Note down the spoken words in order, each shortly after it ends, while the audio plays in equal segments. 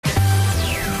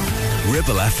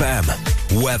Ribble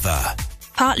FM. Weather.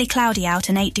 Partly cloudy out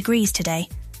and 8 degrees today.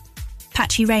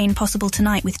 Patchy rain possible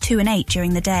tonight with 2 and 8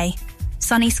 during the day.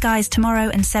 Sunny skies tomorrow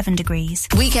and 7 degrees.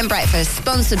 Weekend Breakfast,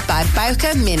 sponsored by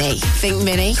Bowker Mini. Think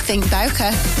Mini, think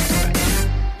Bowker.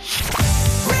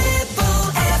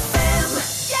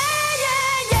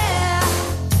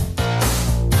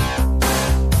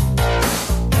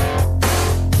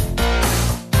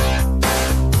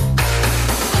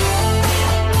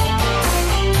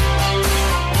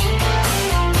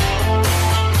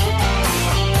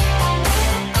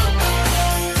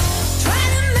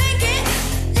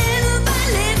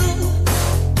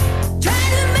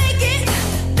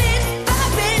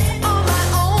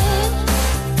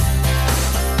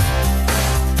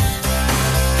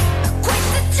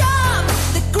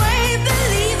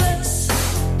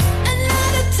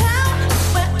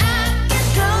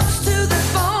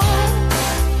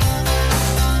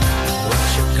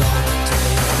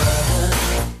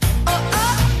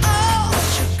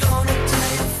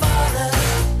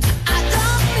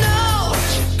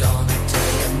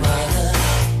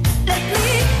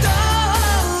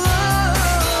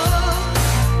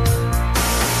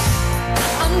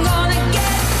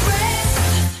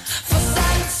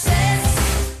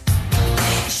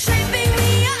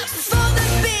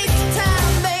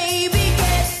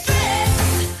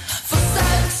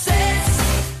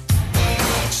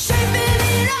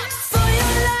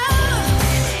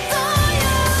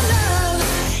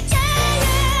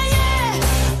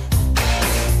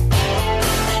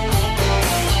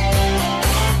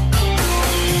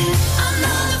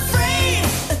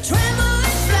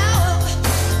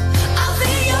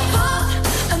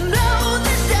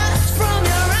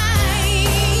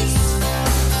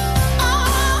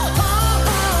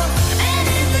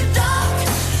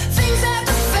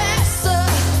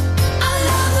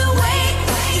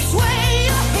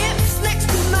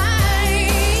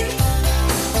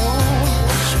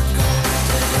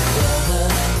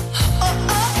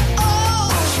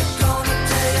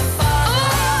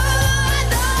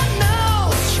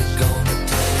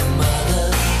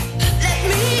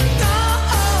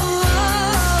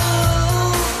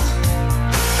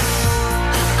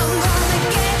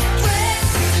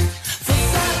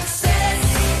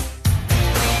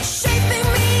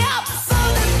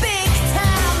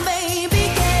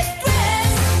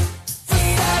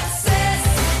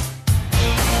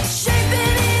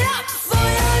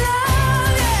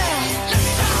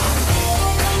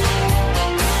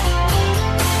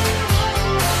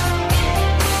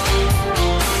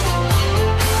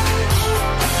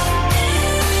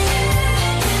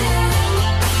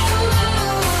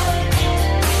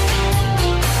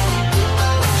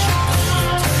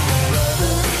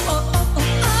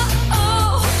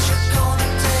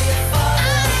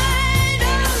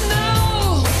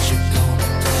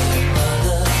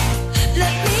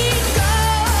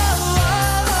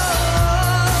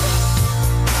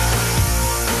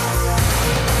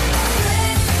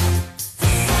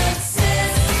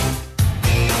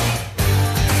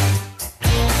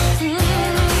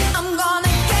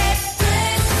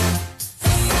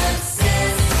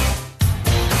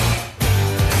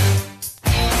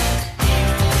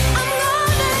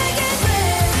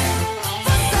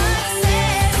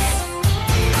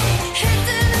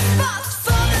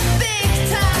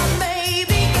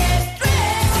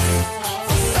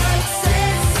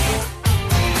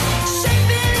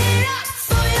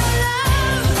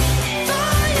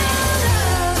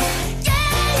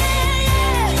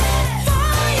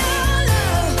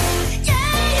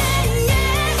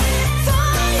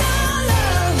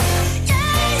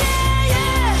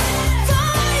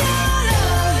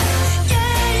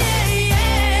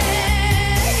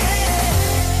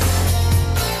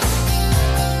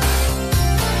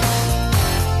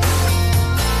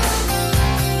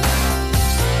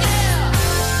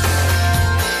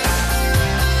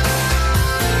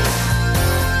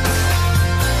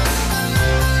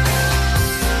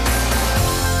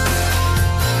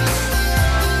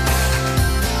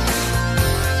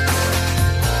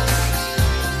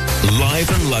 Live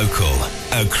and local,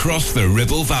 across the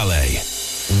Ribble Valley.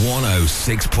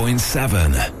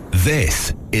 106.7.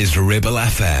 This is Ribble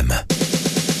FM.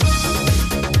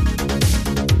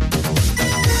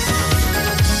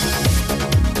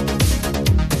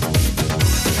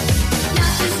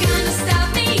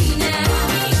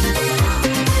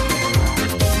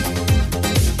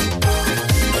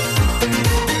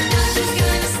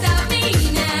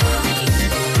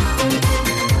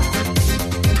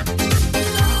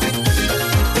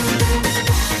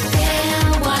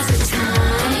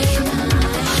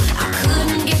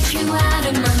 Out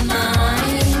of my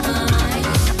mind.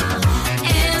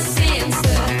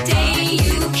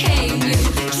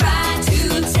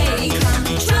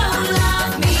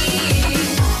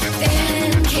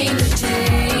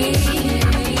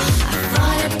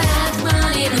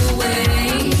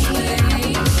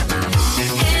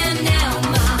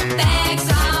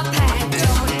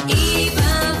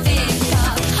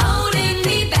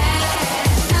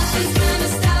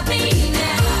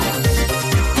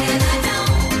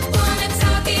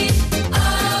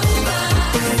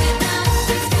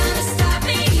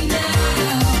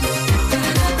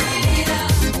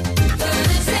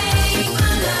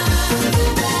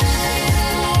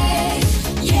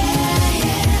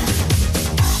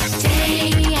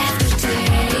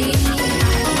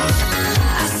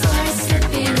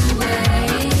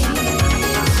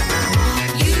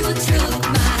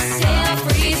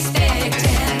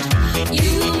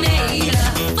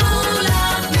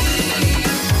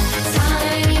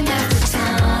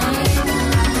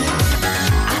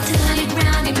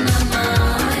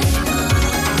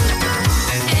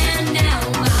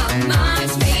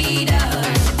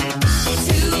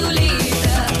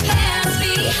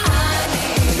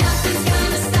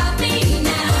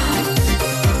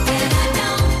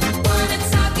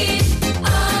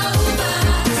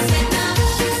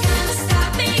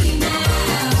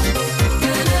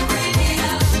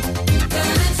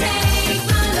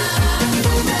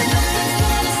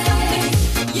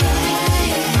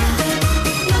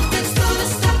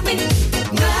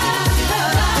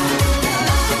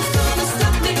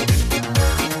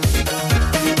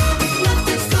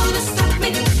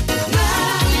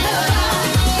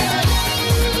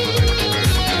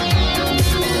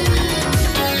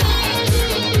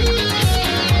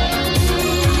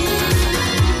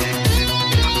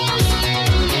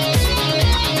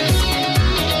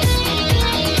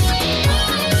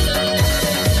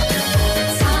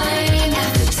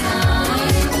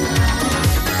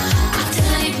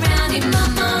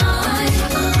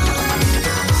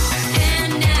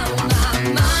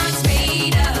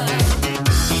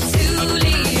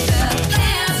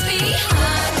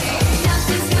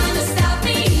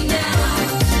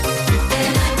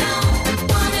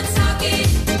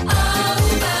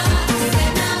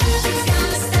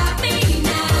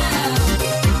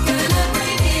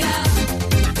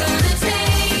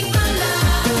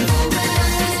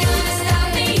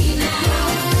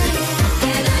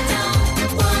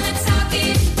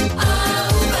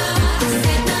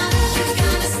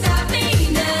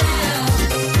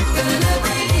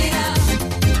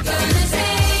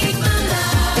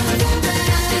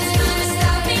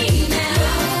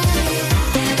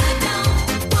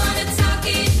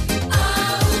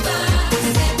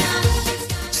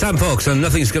 Fox, and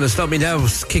nothing's going to stop me now.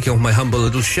 Kicking off my humble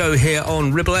little show here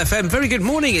on Ribble FM. Very good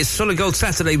morning. It's Solid Gold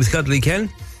Saturday with Cuddly Ken.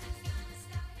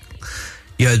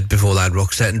 You heard before that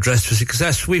Roxette and Dressed for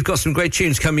Success. We've got some great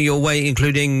tunes coming your way,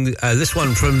 including this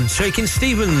one from Shakin'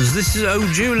 Stevens. This is Oh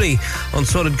Julie on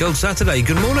Solid Gold Saturday.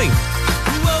 Good morning.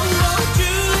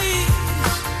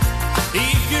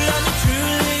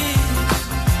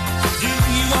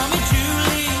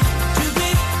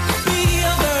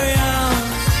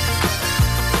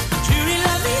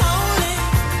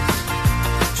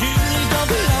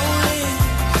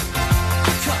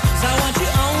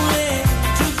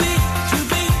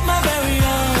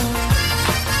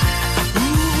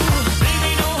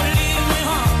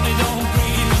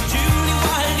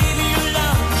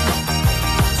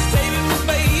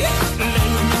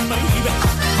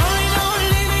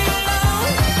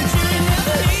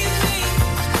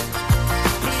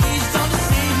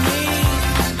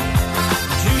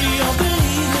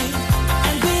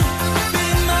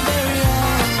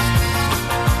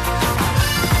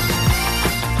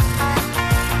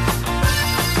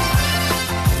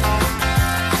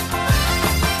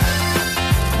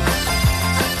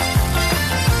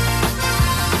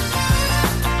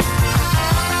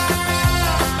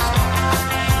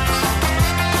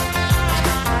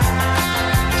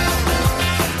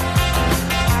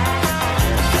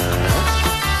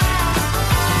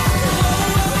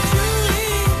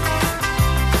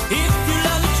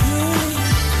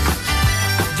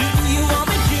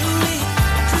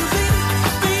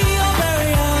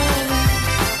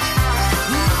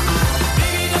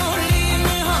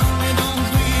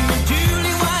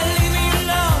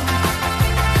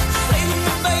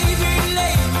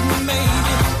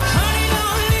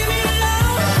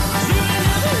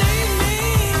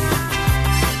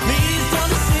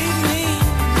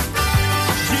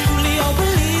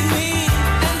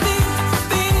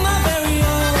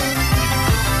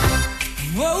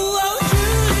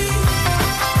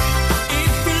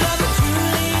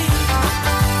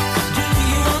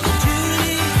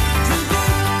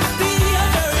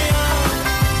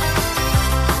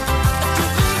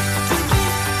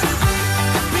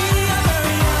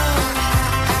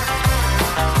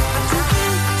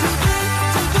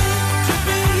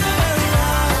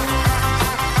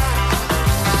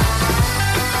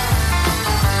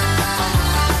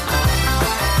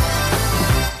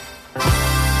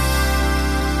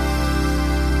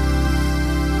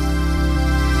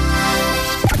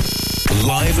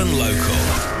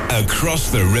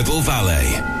 Across the Ribble Valley,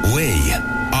 we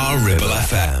are Ribble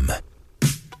FM.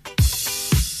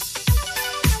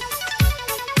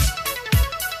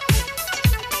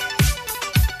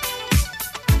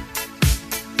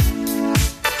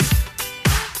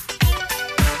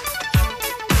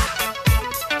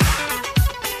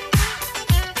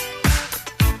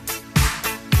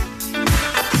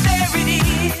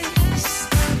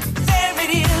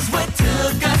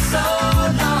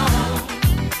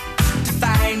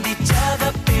 Find each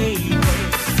other, baby.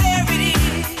 There it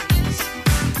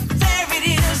is.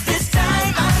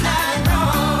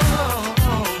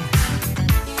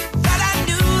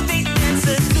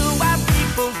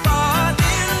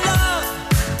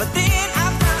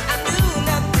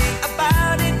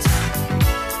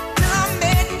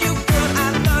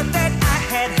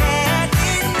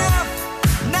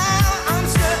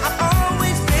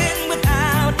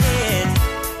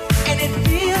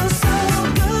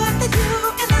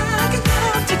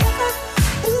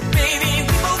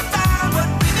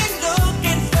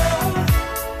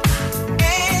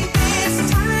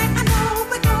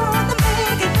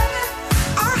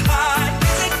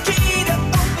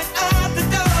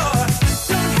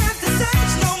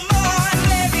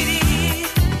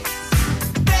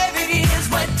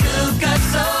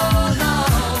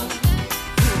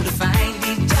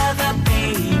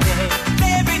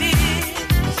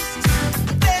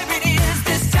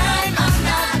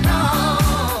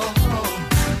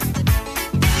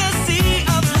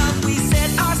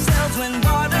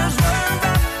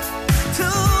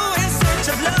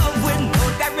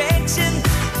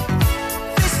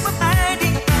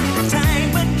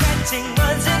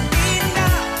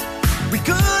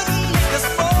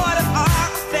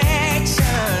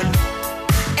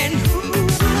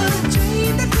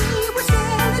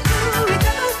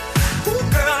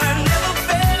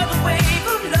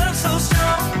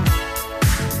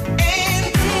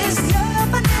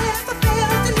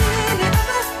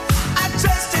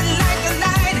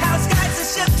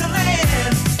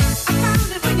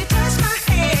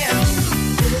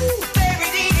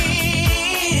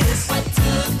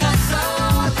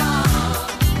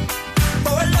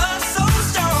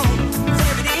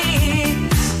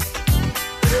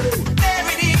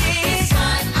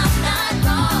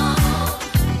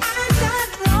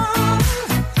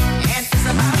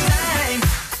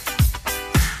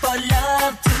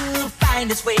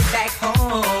 back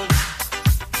home.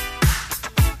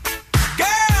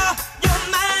 Girl, you're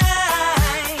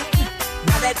mine.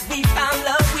 Now that we found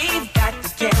love, we've got to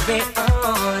carry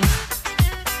on.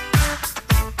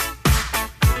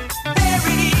 There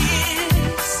it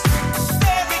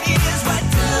is, what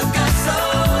took us so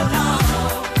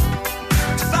long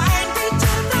to find each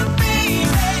other, baby.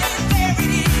 There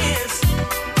it is,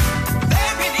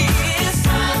 there it is.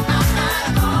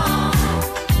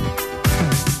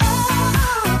 Oh,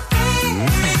 there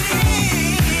it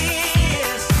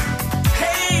is.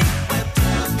 Hey, what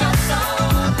took us so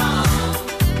long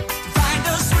to find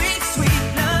a sweet, sweet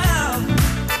love.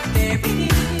 There it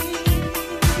is.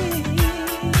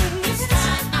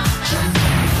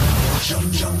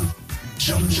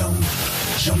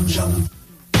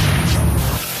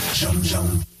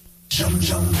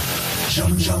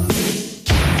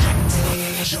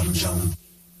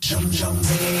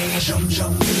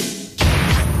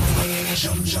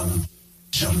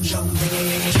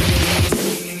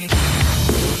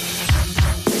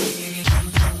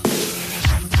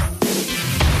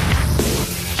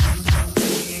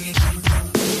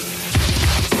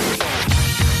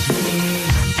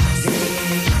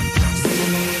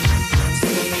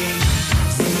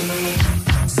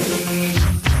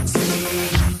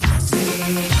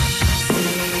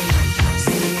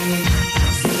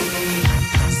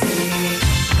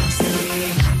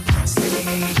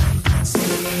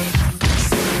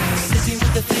 Sitting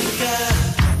with the thinker,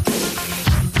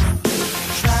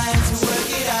 trying to work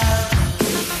it out.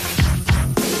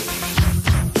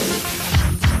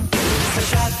 The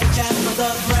traffic jam of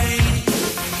the brain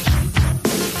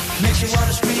makes you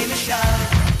wanna scream and shout.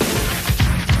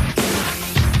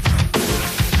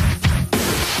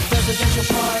 Presidential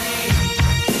party,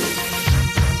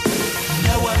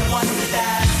 no one wants to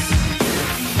die.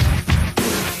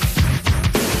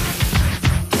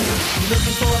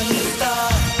 Looking for a new star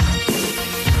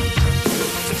to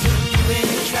put you in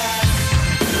your track.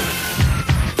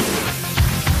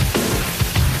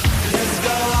 Let's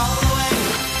go all the way.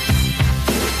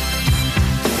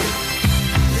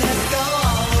 Let's go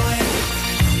all the way.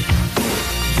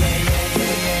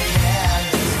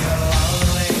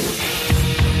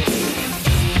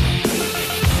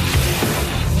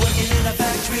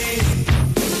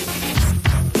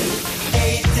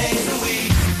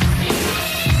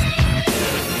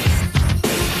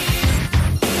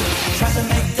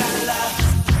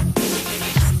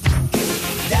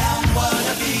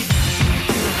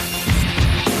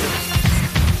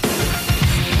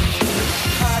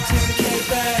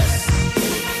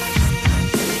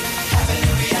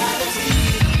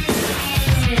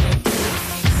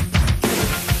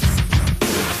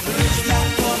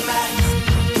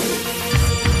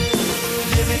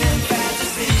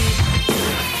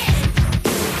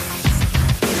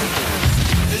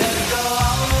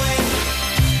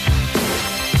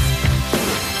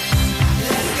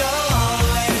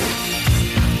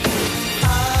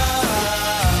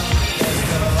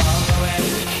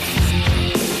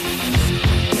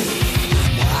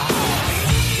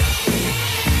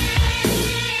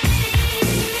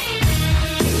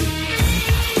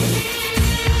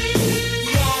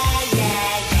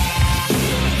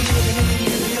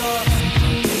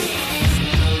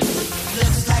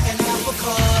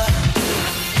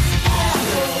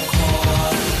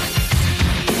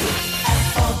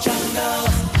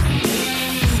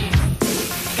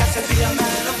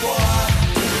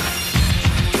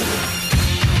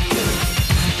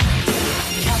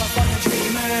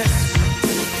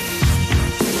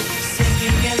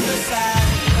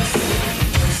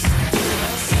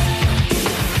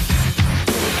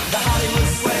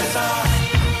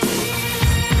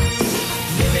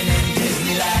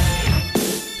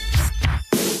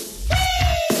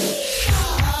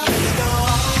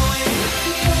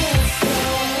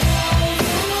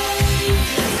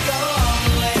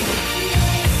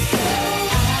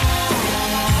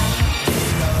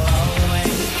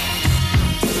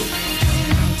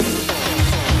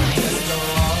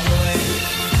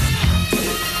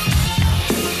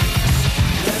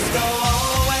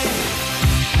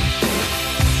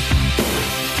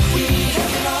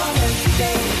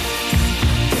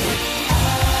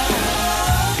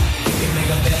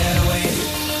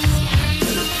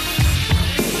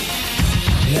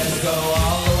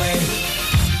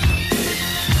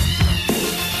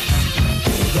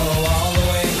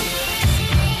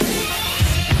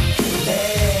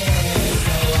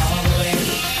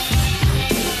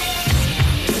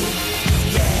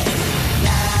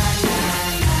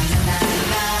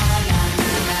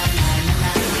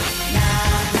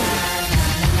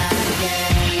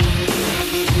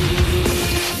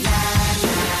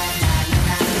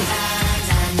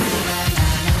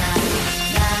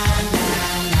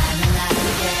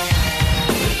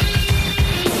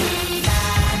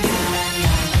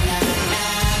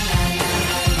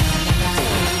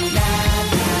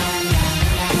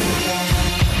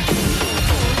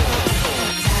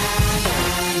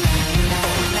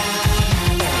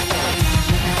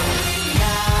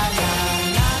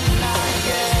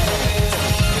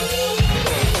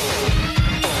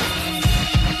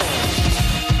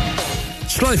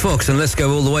 Sly Fox, and let's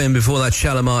go all the way. And before that,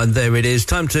 Shalimar, and there it is.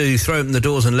 Time to throw open the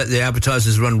doors and let the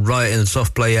advertisers run riot in the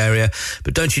soft play area.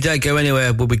 But don't you dare go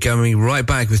anywhere. We'll be coming right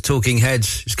back with Talking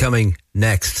Heads. It's coming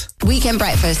next. Weekend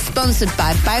Breakfast, sponsored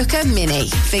by Bowker Mini.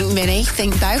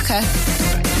 Think Bowker.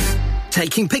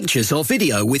 Taking pictures or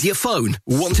video with your phone?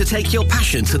 Want to take your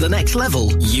passion to the next level?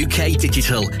 UK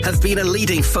Digital have been a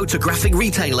leading photographic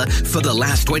retailer for the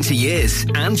last 20 years.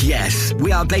 And yes,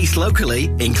 we are based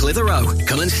locally in Clitheroe.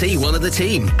 Come and see one of the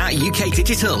team at UK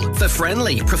Digital for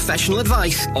friendly, professional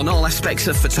advice on all aspects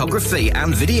of photography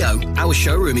and video. Our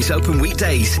showroom is open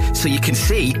weekdays, so you can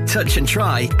see, touch and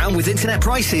try. And with internet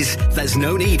prices, there's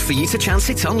no need for you to chance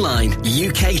it online.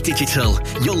 UK Digital,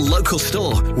 your local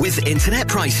store with internet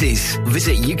prices.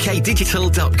 Visit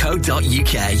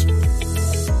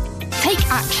ukdigital.co.uk.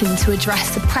 Take action to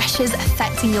address the pressures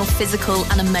affecting your physical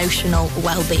and emotional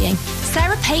well-being.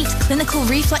 Sarah Pate Clinical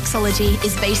Reflexology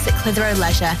is based at Clitheroe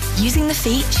Leisure. Using the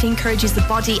feet, she encourages the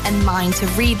body and mind to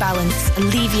rebalance,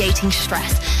 alleviating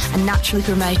stress and naturally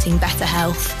promoting better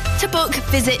health. To book,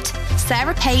 visit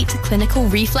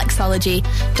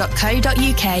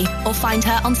sarahpateclinicalreflexology.co.uk or find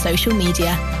her on social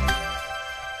media.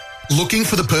 Looking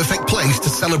for the perfect place to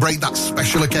celebrate that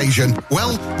special occasion?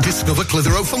 Well, discover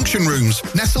Clitheroe Function Rooms.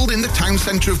 Nestled in the town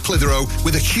centre of Clitheroe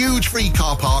with a huge free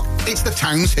car park, it's the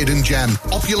town's hidden gem.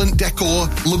 Opulent decor,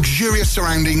 luxurious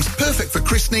surroundings, perfect for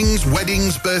christenings,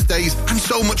 weddings, birthdays, and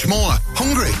so much more.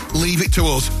 Hungry? Leave it to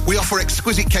us. We offer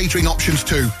exquisite catering options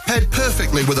too, paired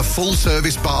perfectly with a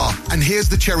full-service bar. And here's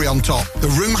the cherry on top. The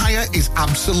room hire is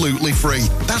absolutely free.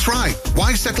 That's right.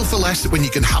 Why settle for less when you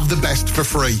can have the best for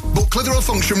free? Book Clitheroe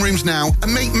Function Rooms now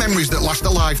and make memories that last a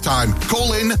lifetime.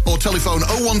 Call in or telephone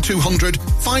 01200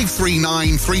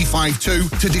 539 352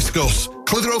 to discuss.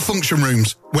 Clitheroe Function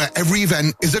Rooms, where every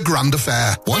event is a grand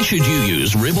affair. Why should you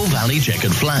use Ribble Valley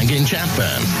Checkered Flag in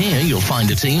Chatburn? Here you'll find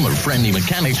a team of friendly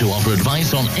mechanics who offer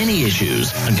advice on any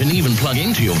issues and can even plug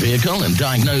into your vehicle and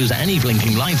diagnose any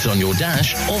blinking lights on your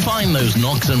dash or find those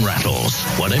knocks and rattles.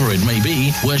 Whatever it may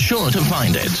be, we're sure to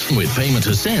find it. With Payment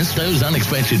Assist, those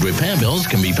unexpected repair bills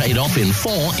can be paid off in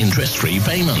 4 interest-free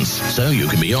payments, so you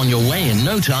can be on your way in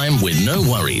no time with no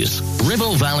worries.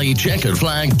 Ribble Valley Checkered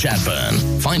Flag,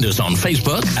 Chatburn. Find us on Facebook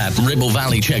at Ribble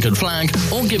Valley Checkered Flag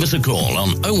or give us a call on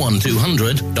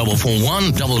 01200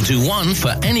 441 221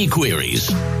 for any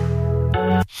queries.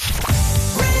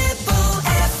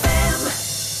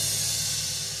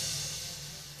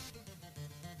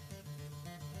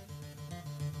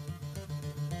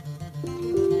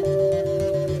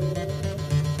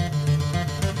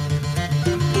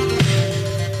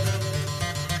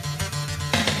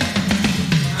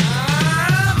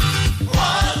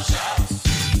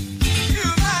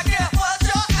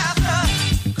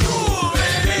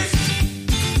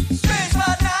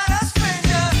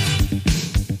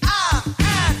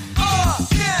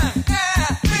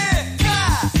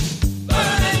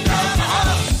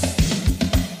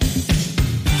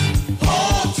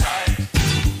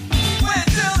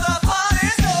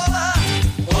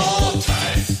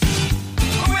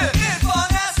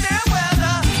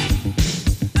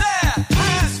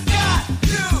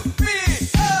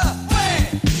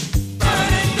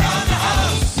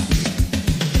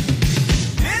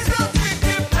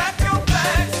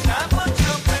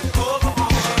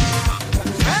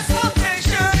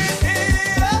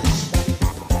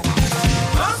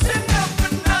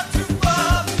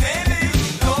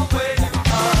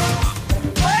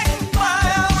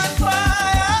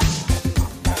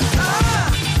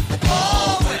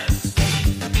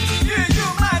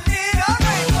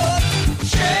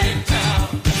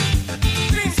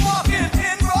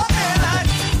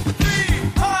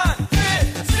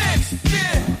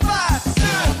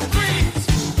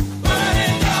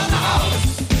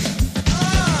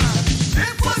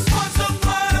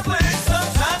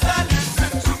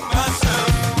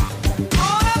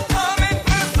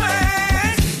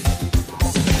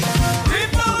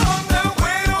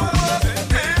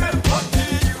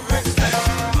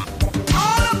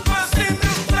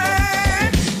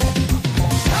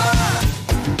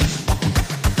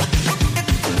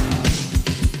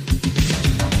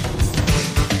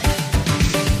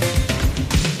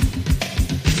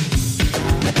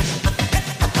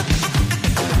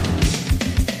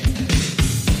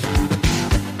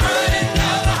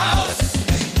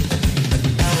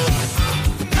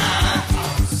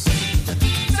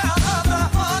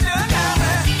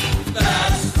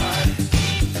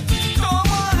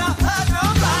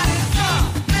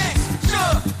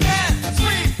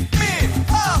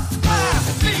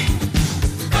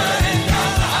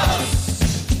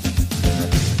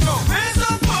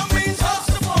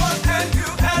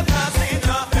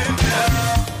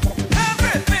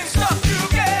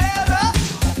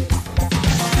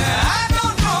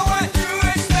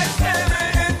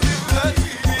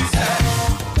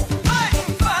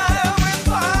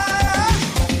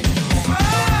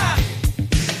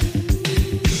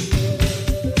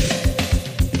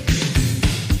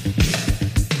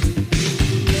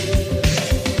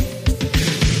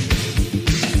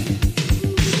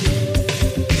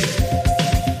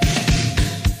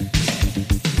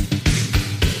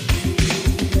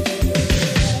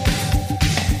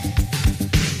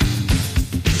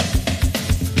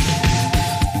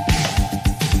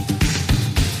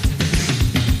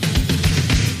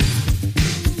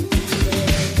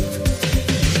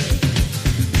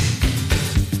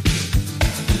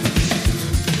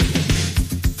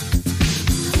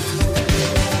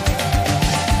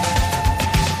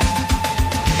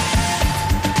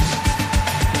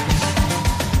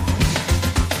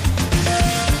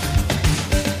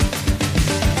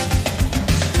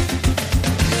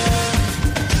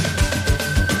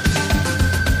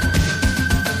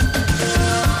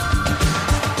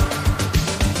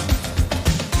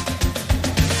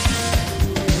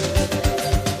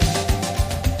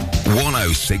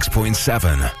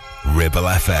 106.7 Ribble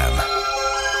FM.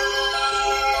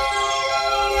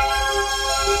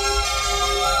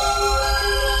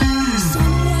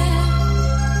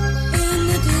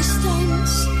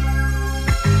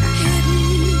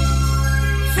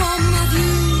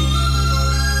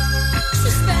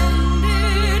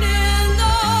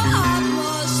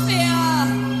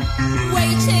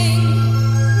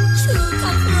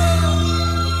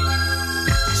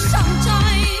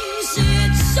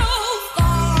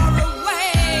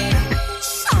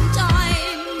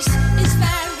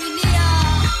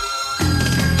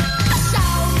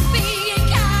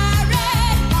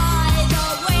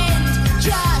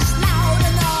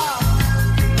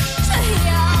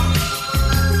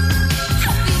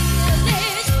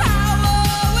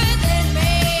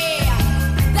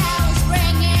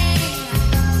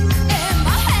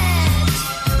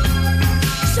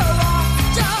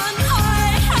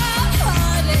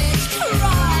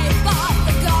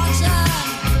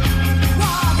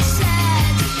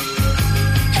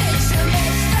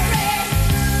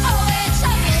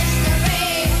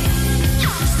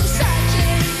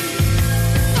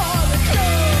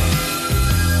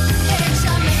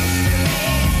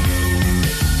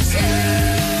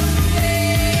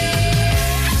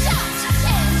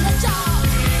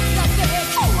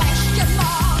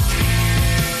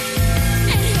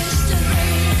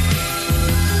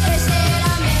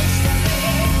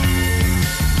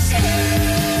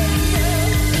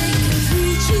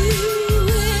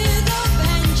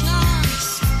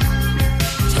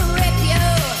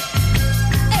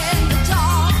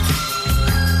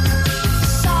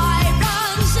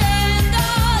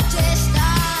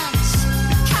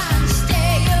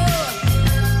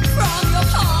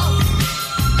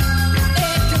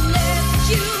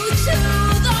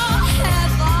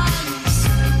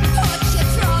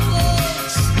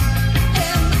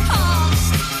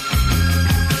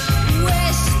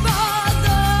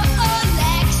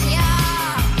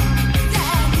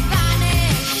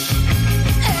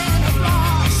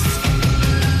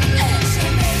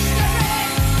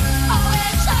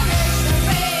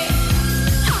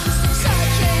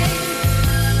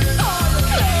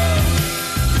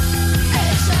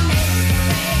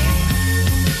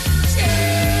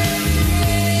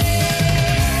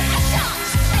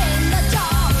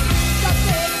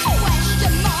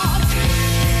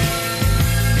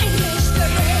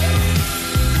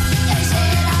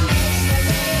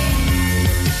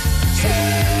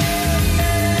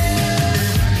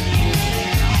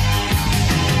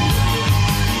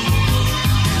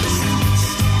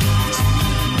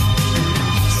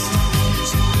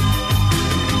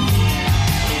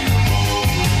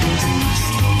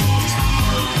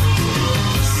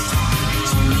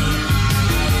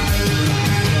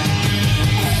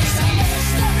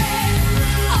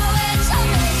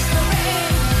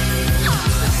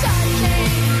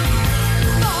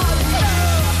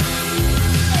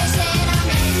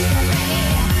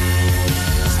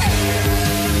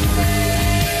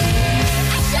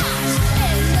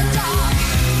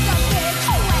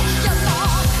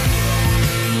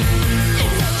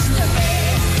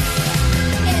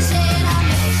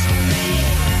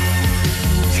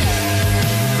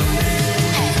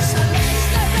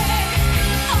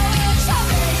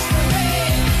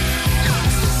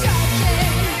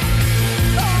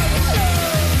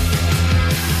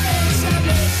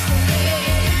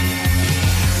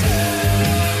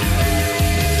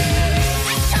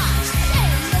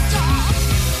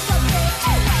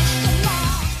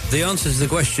 The answer to the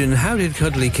question, how did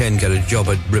Cuddly Ken get a job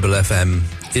at Ribble FM?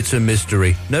 It's a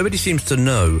mystery. Nobody seems to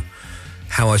know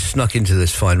how I snuck into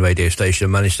this fine radio station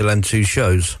and managed to land 2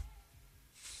 shows.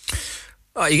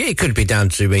 It could be down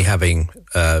to me having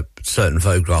certain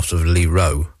photographs of Lee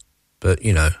Rowe, but,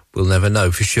 you know, we'll never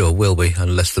know for sure, will we,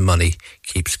 unless the money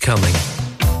keeps coming.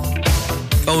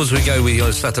 Oh, as we go with you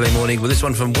on Saturday morning with this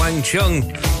one from Wang Chung.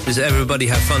 Does everybody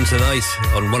have fun tonight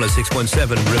on 106.7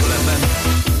 Ribble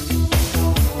FM?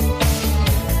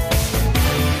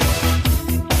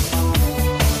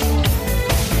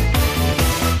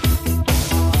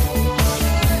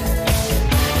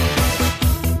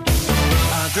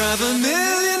 Drive a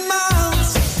million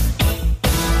miles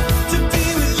to be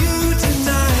with you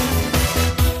tonight.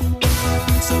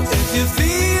 So if you're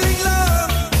feeling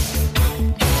love,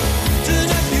 turn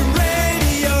up your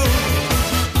radio.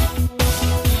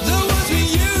 The words we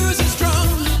use are strong.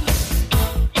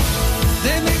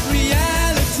 They make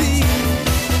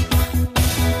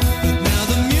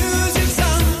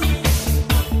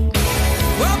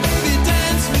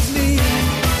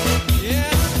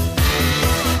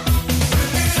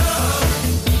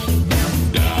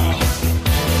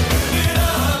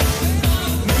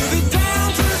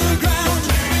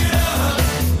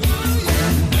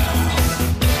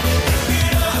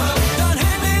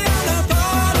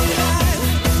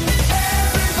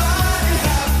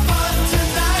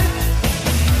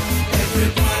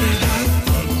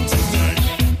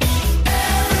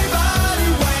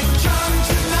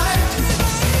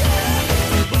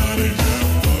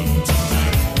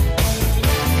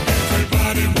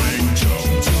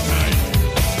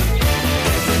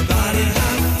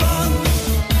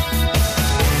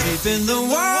If in the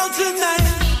world tonight,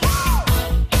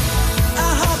 I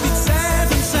hope it's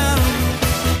safe and sound.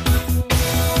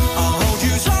 I'll hold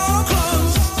you so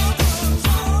close.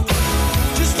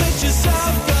 Just let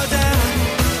yourself go down.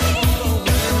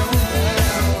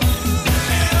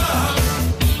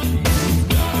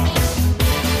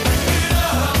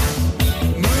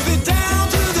 Move it down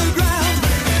to the ground.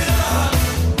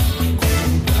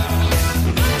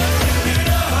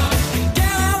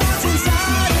 Get out what's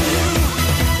inside of you.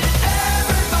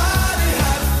 Everybody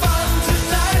have fun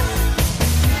tonight.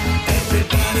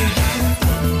 Everybody have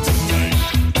fun tonight.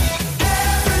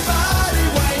 Everybody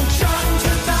wait young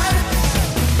tonight.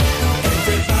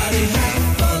 Everybody have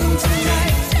fun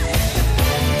tonight.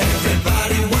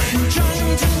 Everybody wait young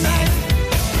tonight.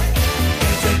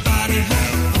 Everybody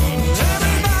have fun.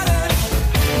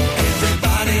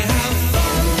 Everybody have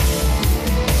fun.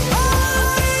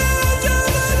 All into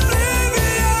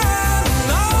oblivion.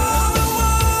 All the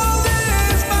world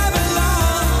is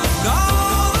Babylon.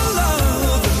 All the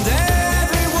love and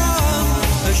everyone.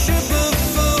 A ship of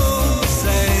fools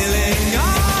sailing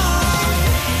on.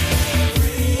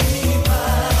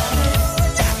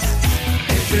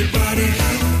 Everybody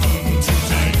have fun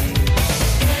tonight.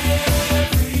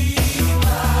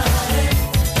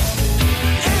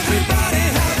 Everybody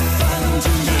have fun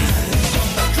tonight.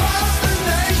 Across the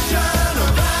nation,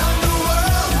 around the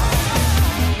world.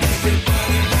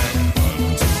 Everybody have fun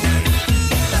tonight.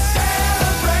 A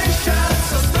celebration,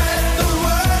 so spread the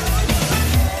word.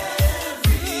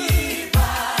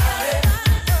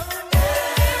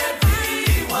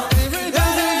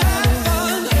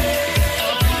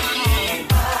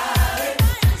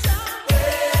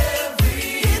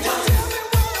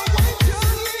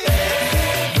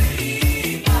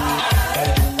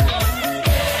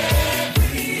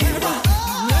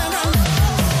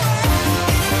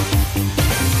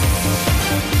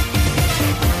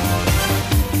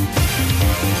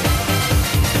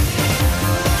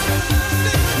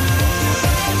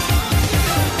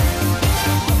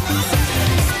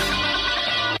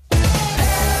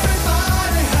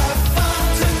 Everybody have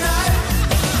fun tonight.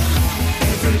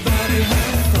 Everybody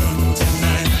have fun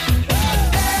tonight.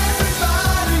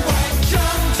 Everybody wait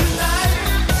young tonight.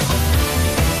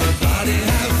 Everybody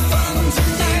have fun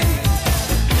tonight.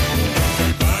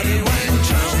 Everybody wait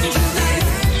young tonight.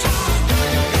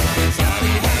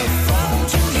 Everybody have fun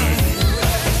tonight.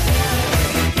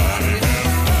 Everybody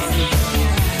have fun.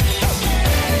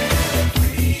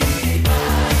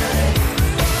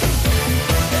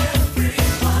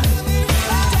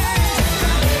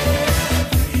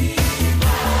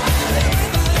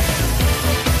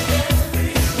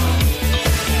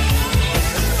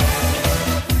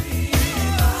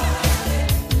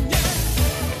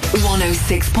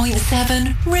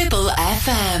 106.7 Ribble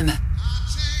FM.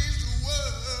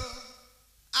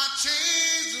 I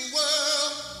changed the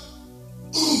world.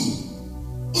 Ooh,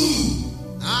 ooh,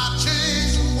 I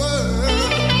changed the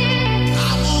world.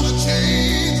 I wanna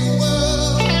change the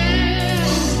world.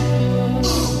 Ooh,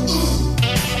 ooh, ooh.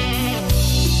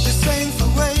 This ain't the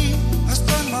way I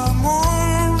spend my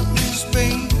mornings,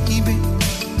 baby.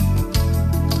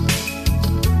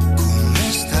 ¿Cómo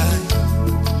estás?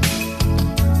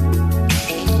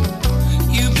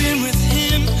 You've been with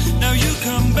him now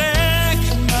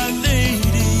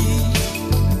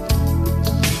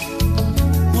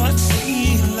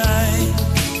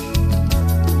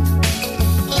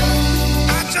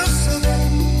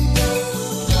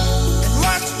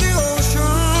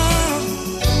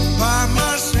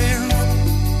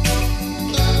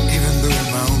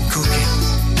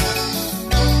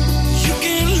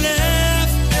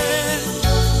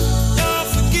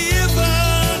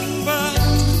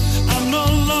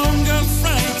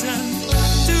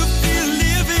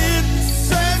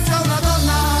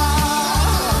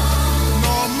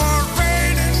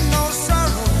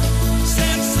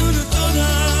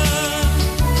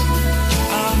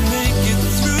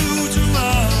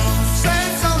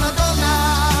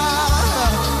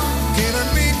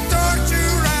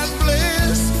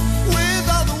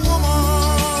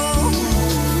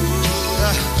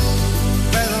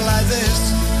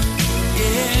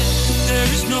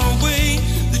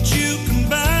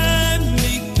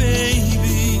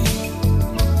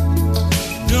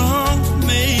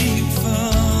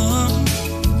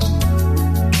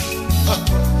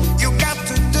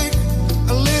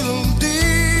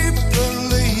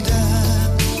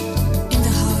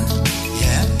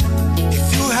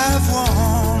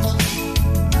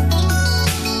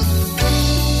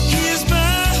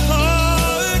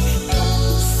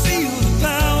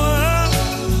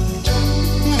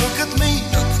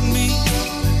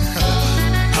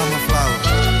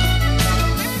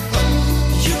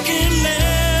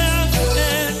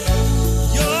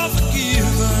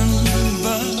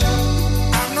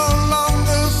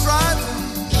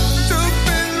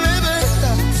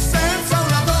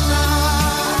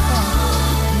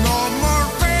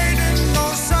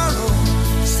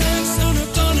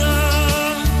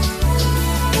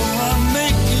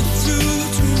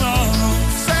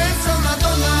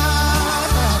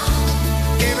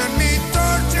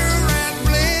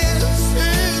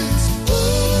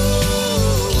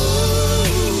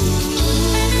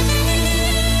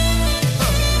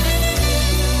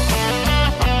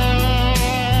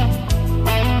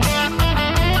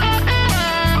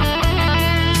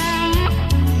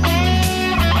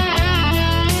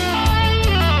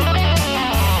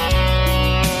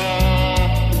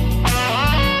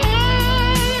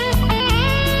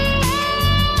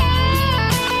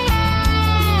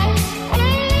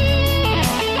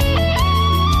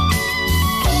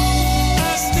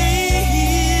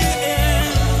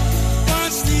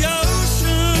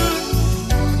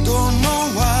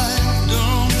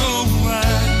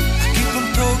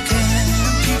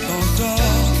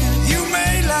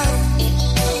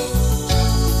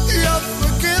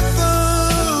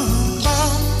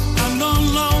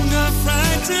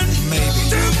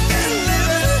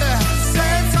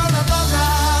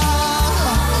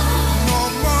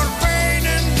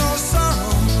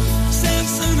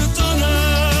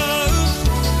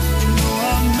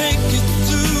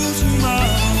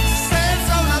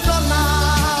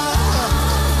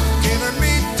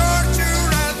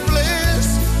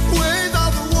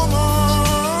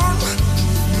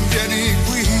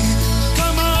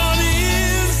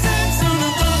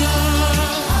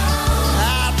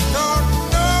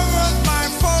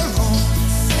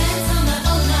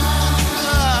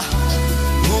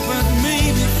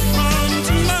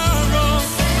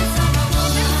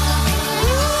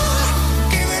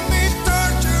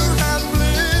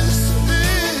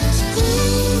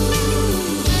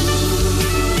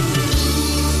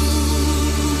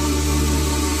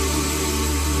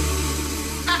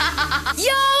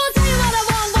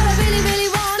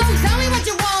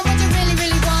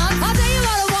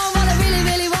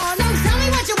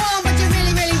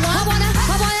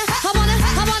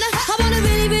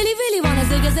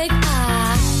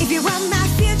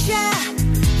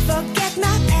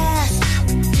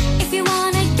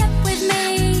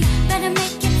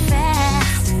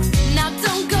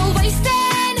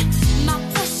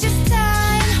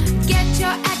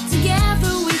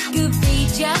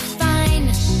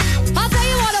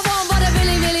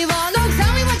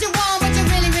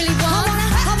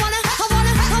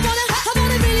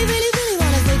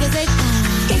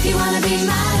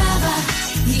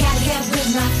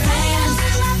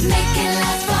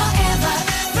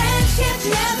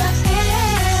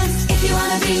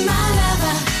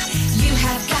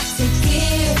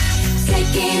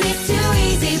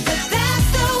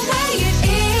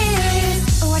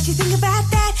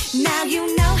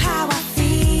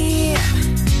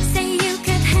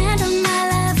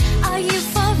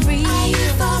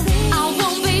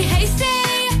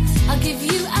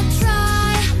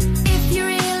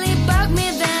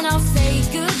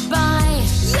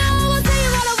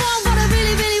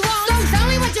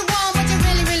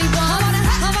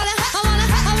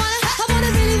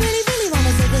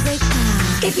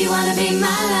If you wanna be my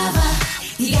lover,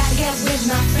 you gotta get with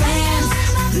my friends.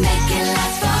 Make it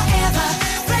last forever.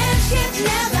 Friendship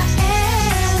never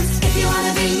ends. If you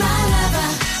wanna be my lover,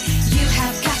 you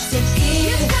have got to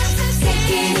give.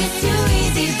 Taking it too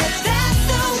easy, but that's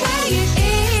the way it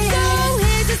is. So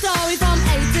here's the story from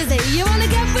A to Z. You wanna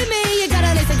get with me, you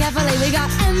gotta listen carefully. We got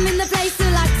M in the place who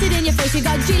likes it in your face. You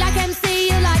got G like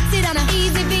MC, who likes it on a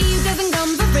easy V who doesn't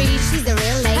come for free. She's a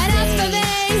real lady. And as for me,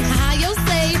 you'll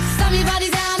see. Slam your body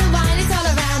down and wine it all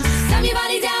around. Slam your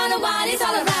body down and wine it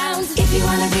all around. If you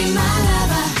wanna be my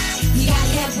lover, you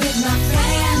gotta get with my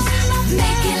friends.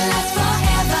 Make it last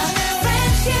forever.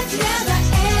 Friendship never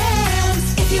ends.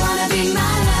 If you wanna be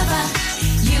my lover,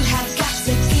 you have got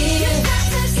to give.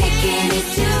 Taking it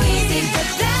too easy, but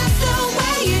that's the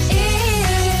way it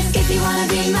is. If you wanna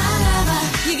be my lover,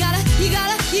 you gotta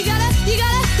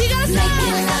make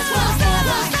it last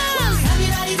forever. Slam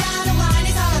your body down and wine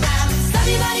it all around. Slam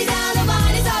your body down and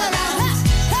wine it all around.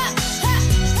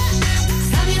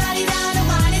 Slam your body down and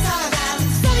wine it all around.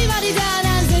 Slam your body down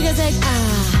and take a take.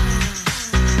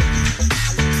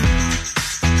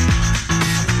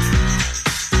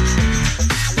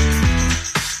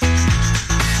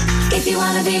 If you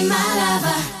wanna be my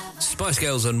lover. Spice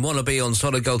Girls and Wanna Be on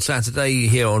Solid Gold Saturday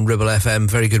here on Ribble FM.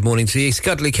 Very good morning to you.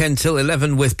 Scudley Ken till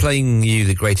 11 with playing you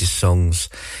the greatest songs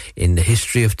in the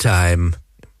history of time.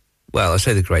 Well, I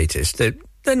say the greatest. They're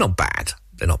not bad.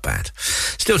 They're not bad.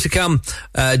 Still to come,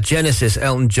 Genesis,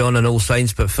 Elton John and All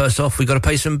Saints. But first off, we've got to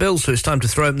pay some bills, so it's time to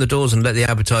throw open the doors and let the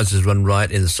advertisers run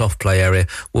riot in the soft play area.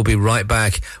 We'll be right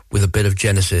back with a bit of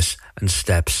Genesis and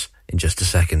Steps in just a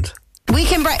second.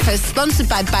 Weekend Breakfast, sponsored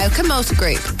by Bowker Motor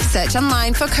Group. Search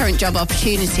online for current job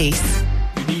opportunities.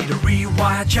 You need a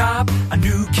rewire job, a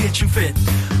new kitchen fit,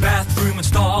 bathroom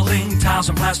installing, tiles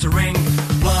and plastering,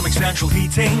 plumbing, central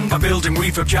heating, a building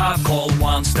refurb job. Call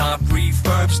One Stop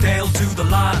Refurbs, Dale to the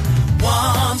lot.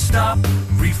 One Stop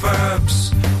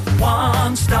Refurbs.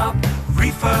 One Stop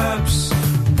Refurbs.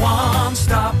 One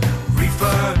Stop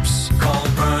Refurbs. Call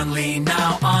Burnley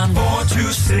now on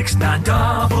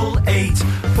 426-988.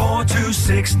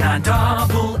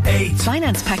 426-988.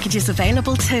 Finance packages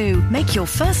available too. Make your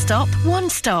first stop One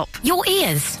Stop. Your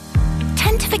ears.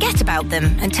 Tend to forget about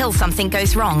them until something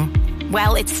goes wrong.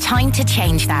 Well, it's time to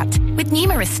change that. With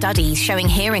numerous studies showing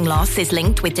hearing loss is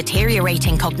linked with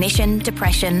deteriorating cognition,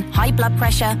 depression, high blood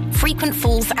pressure, frequent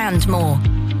falls and more.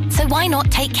 So why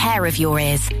not take care of your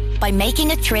ears by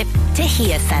making a trip to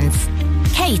HearSense?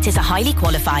 Kate is a highly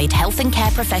qualified health and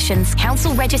care professions,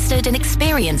 council registered and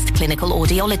experienced clinical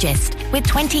audiologist with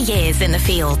 20 years in the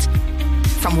field.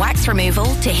 From wax removal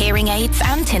to hearing aids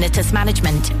and tinnitus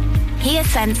management,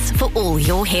 HearSense for all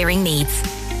your hearing needs.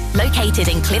 Located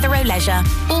in Clitheroe Leisure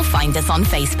or find us on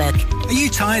Facebook. Are you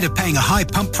tired of paying a high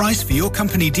pump price for your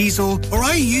company diesel? Or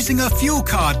are you using a fuel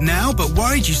card now but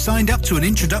worried you signed up to an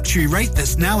introductory rate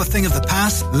that's now a thing of the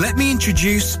past? Let me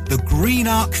introduce the Green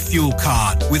Arc Fuel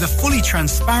Card. With a fully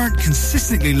transparent,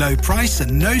 consistently low price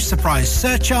and no surprise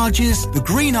surcharges, the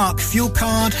Green Arc Fuel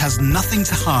Card has nothing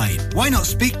to hide. Why not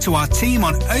speak to our team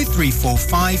on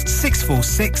 0345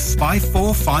 646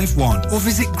 5451 or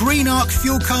visit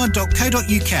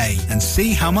greenarcfuelcard.co.uk and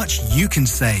see how much you can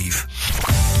save.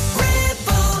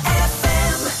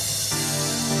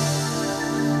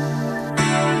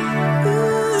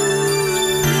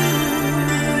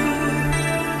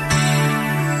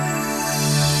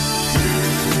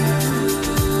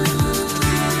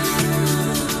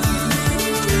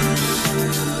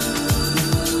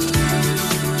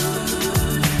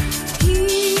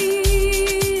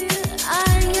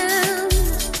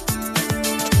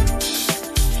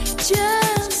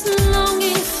 Just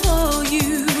longing for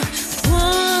you.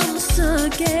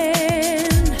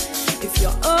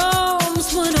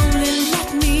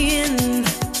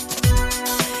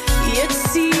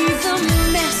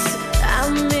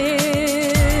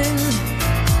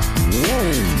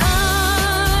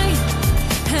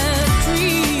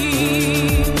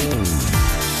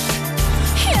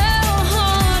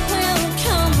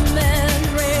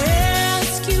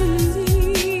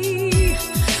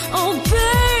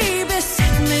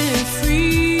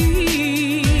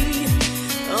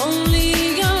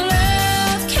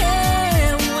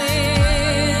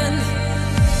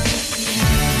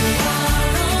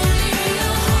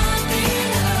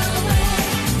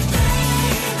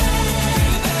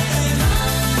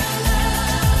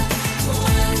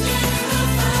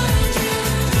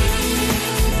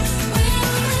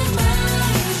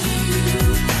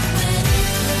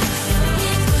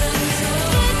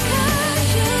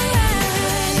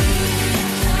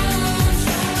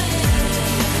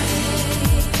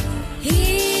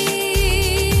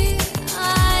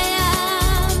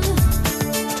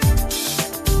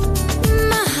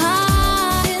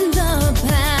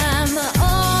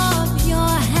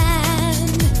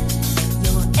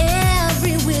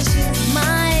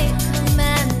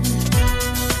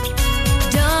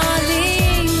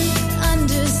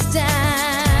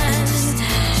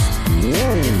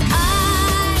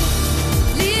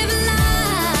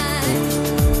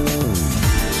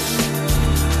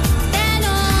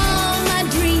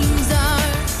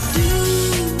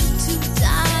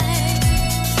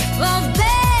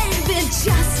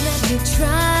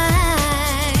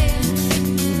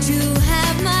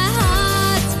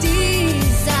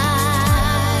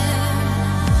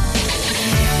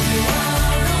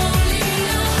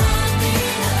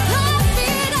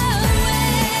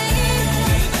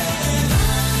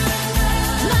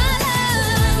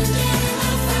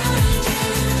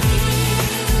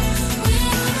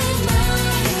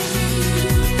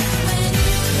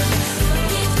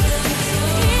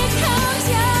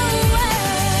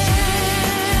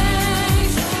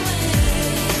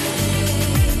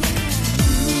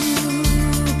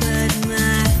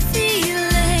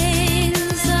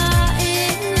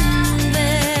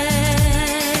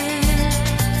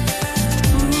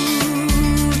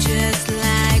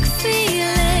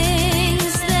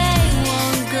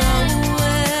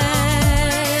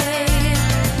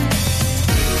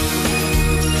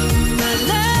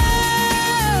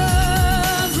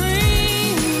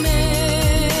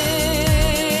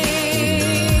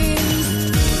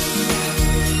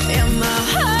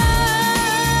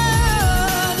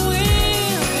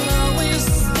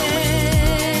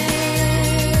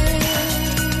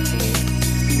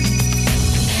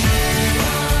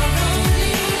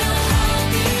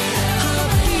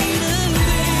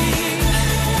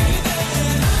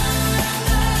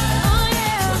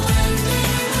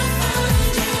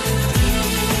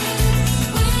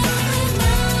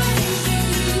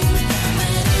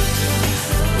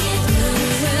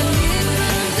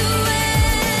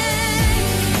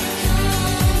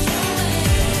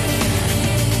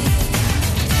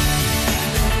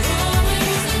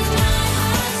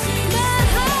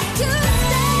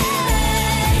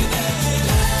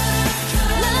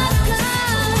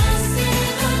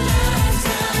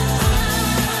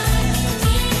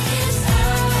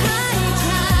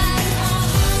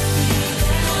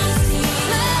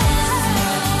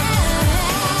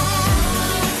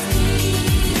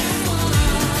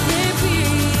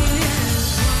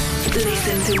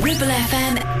 Listen to Ribble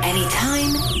FM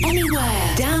anytime,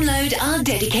 anywhere. Download our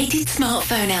dedicated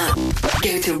smartphone app.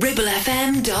 Go to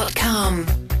ribblefm.com.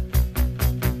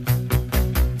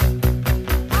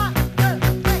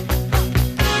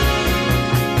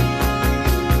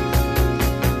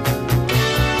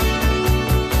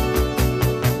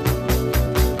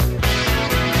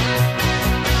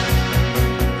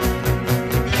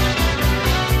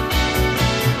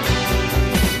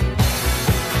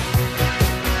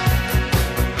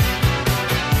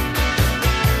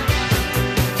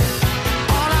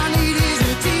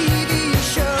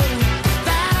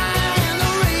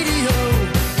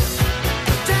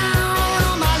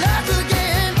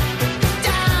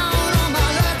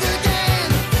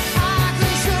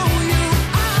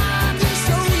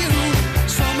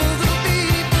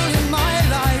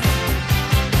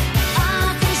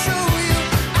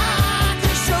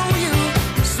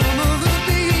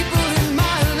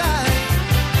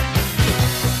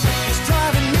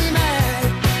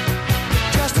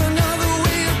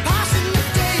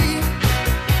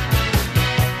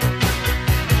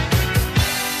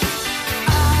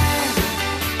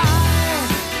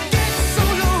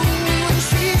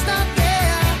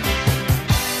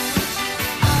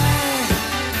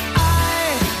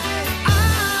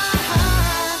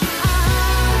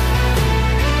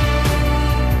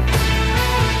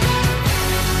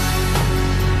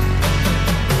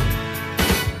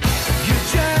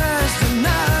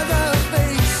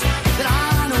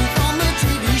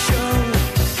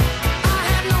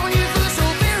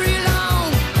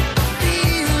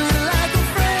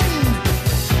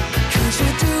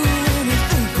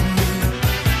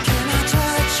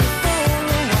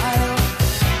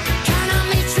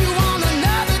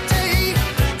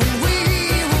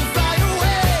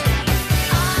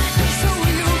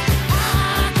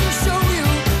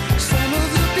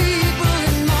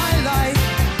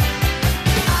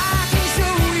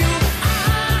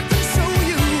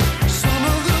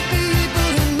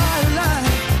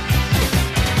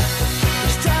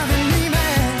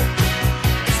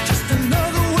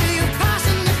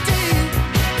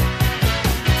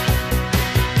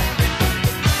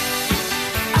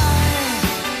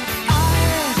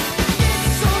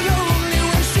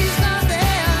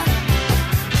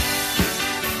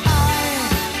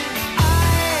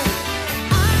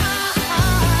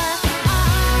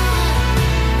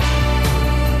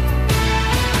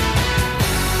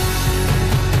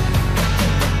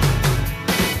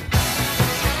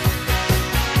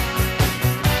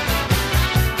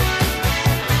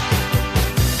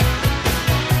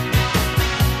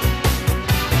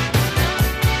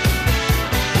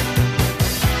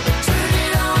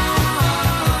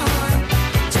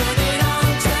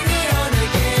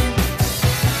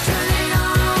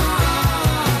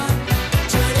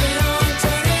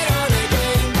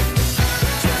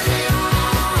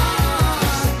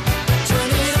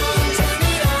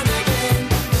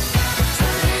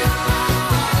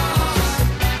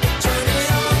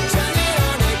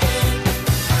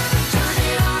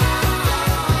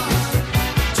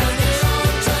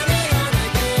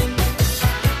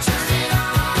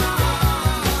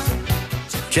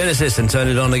 Genesis and Turn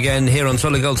It On Again here on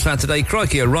Solid Gold Saturday.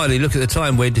 Crikey O'Reilly, look at the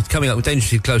time. We're coming up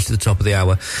dangerously close to the top of the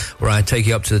hour, where I take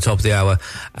you up to the top of the hour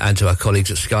and to our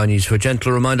colleagues at Sky News for a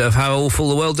gentle reminder of how awful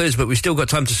the world is. But we've still got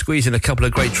time to squeeze in a couple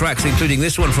of great tracks, including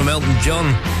this one from Elton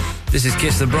John. This is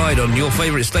Kiss the Bride on your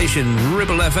favourite station,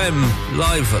 Ribble FM,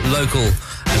 live, local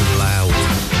and loud.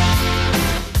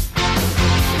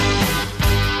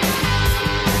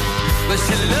 Well,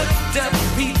 she looked up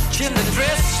peach in the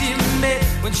dress she made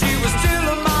when she was still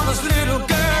a mama's little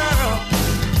girl.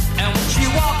 And when she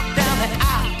walked down the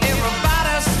aisle,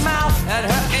 everybody smiled at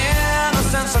her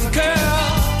innocence and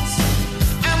curls.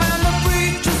 And when the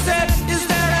preacher said, "Is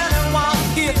there anyone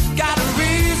here got a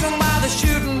reason why they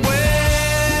shouldn't wait?"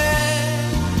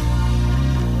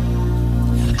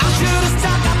 I should have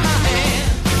stuck up my hand.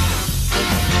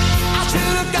 I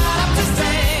should have got up to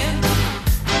stand.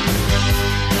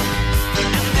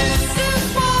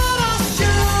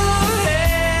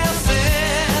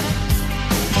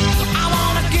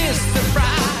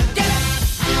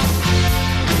 I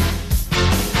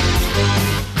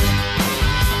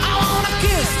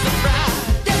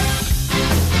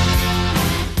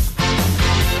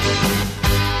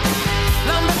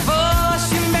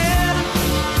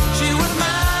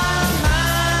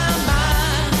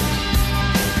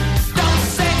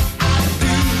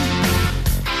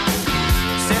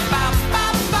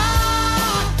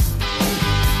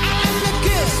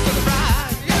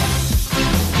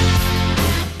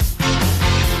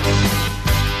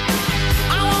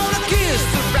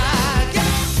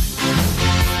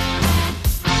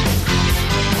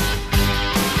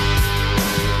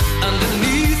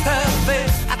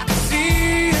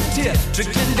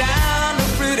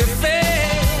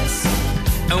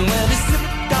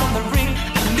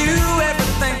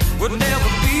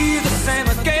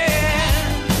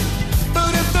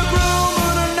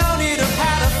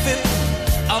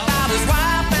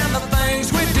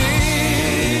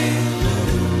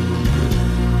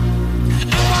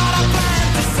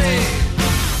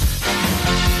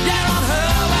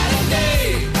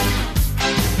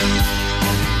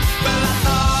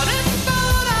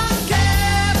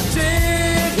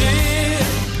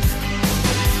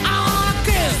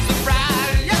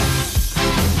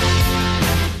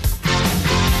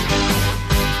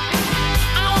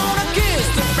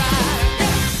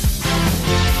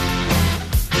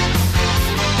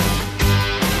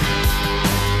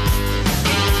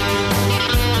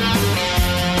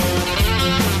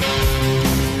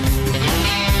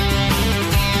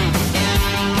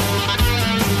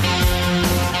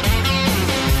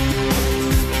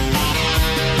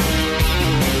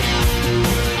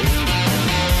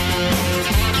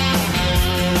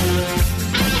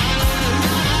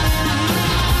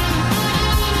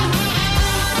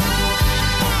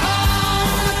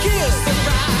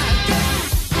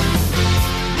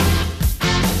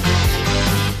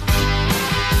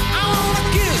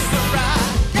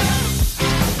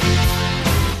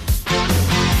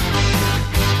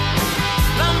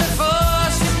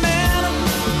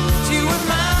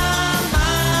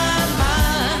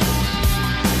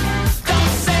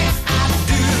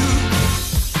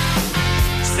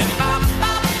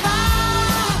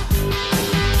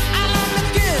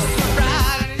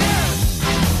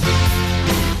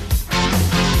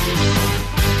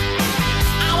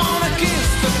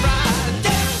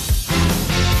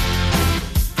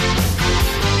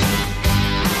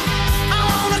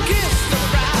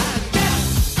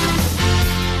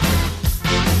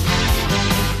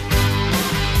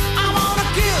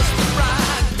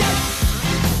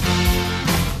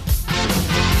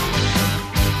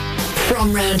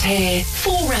From round here,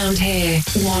 for round here,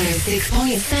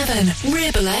 106.7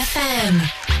 Ribble FM.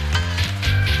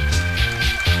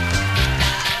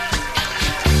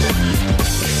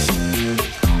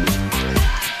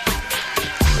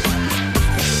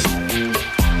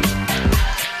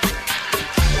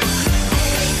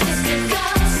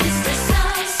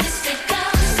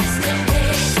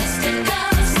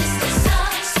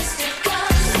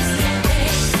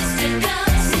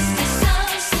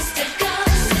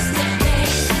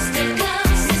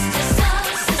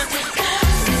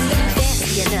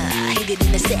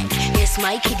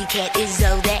 My kitty cat is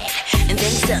all that, and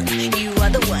then some. You are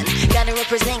the one, gotta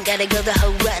represent, gotta go the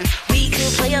whole run. We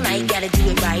could play all night, gotta do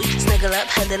it right. Snuggle up,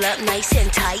 huddle up, nice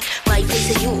and tight. My place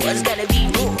and yours, gotta be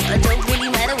raw. Don't really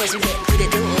matter once we get through the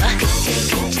door. Coochie,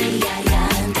 coochie, yeah, yeah,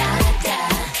 da, da.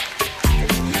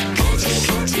 Coochie,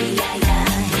 coochie, yeah, yeah,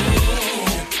 yeah.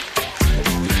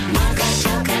 Mocha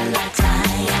chocolate,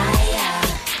 yeah, yeah.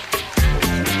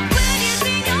 Where do you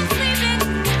think I'm sleeping?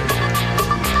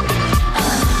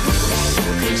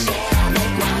 Coucher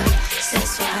avec moi ce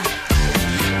soir.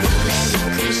 Voulez-vous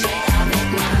coucher avec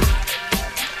moi?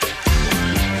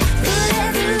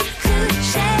 Voulez-vous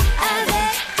coucher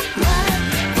avec moi?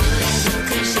 Voulez-vous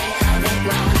coucher avec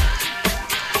moi?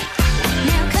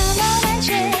 Now come on and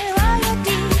share all your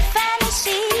deep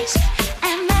fantasies.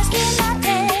 I'm asking, not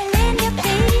telling you,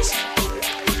 please.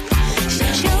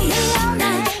 Show me all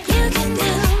night, you can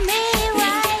do me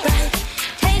right.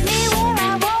 Take me where I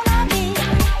wanna be,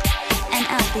 and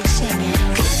I'll be singing.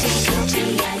 Coochie, coochie,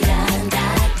 yeah, yeah, da,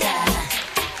 da.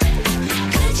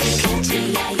 Coochie, coochie,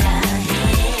 yeah, yeah,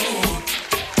 yeah.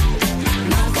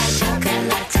 Mocha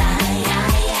chocolate, yeah,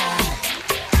 yeah.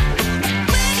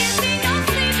 Where do you think I'm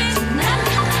sleeping tonight?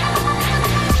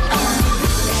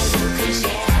 Voulez-vous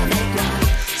coucher avec moi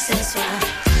ce soir?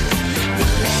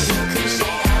 Voulez-vous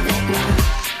coucher avec moi?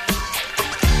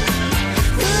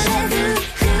 Voulez-vous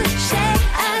coucher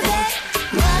avec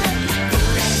moi?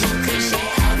 Voulez-vous coucher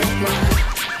avec moi?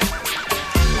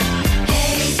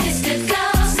 Hey, sister, go,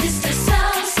 sister,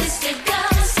 soul, sister, go,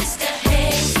 sister.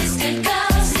 Hey, sister, go,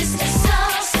 sister,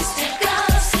 soul, sister, go,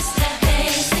 sister. Hey,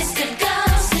 sister, go,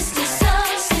 sister,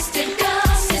 soul, sister, go,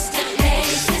 sister. Hey,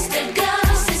 sister, go,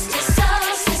 sister, soul,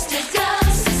 sister, go,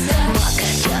 sister. Mocha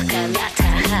chocolate,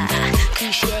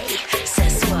 coucher ce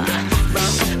soir.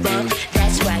 Bump, bump,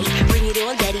 that's right. Bring it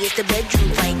on, daddy, it's the bedroom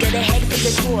fight. Gotta head for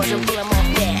the drawers and pull them off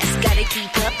fast. Gotta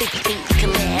keep up if you think you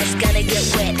can last. Gotta get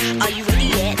wet. Are you ready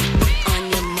yet? On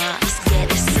your marks,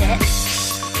 get set.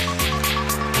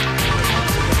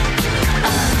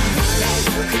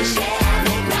 Voulez-vous coucher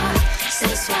avec moi ce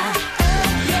soir?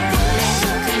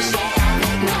 Voulez-vous coucher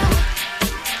avec moi?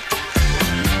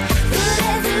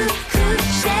 Voulez-vous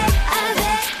coucher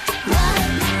avec moi?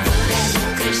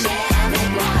 Voulez-vous coucher avec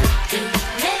moi?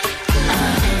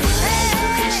 Voulez-vous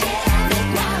coucher avec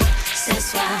moi ce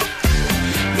soir?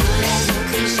 Voulez-vous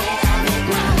coucher avec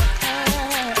moi?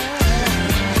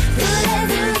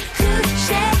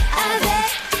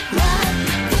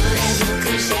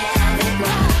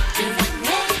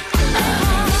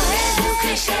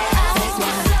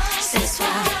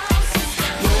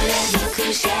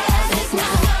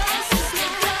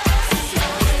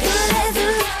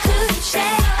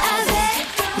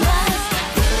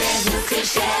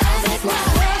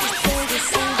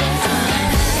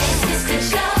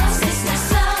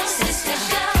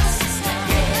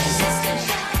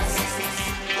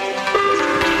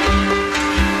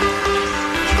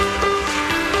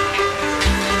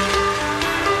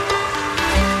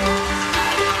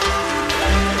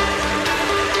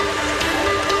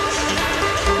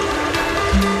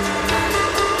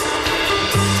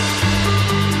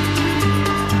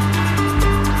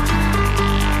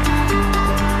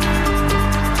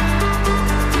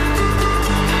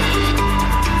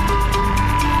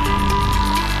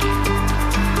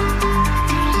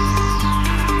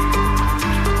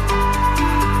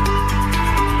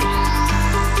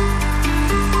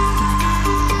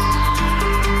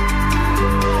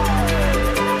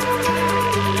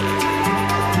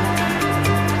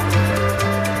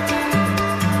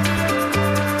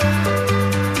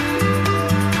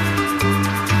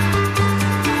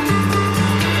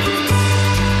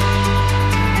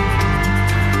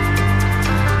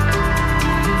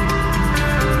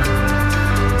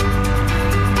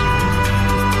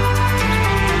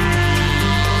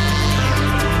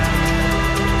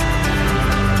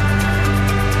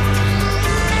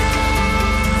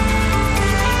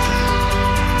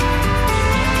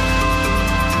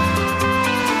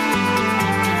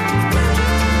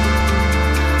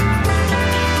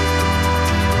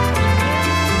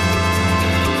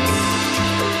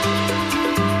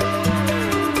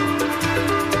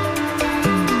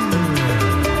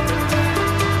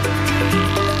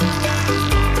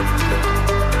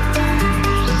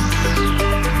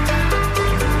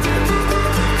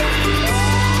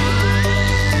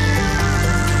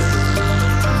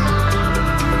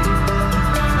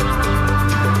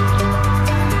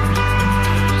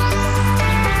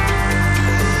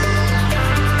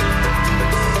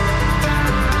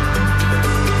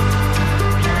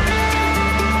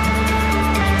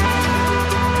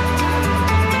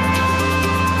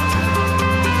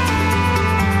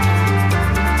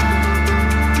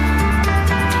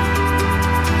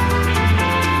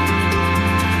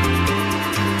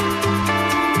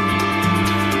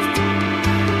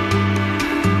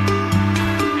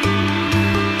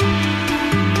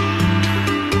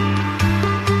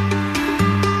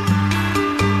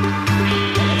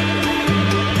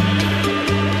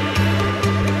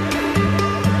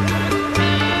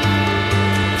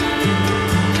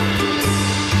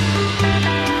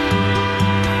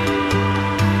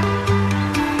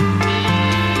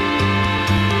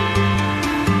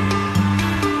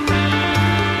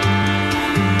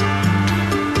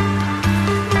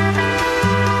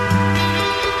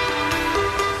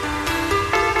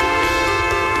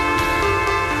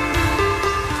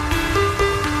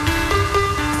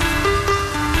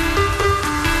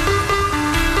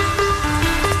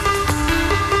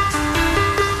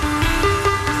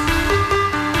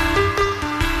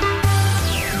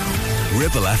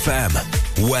 Ribble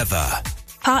FM. Weather.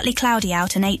 Partly cloudy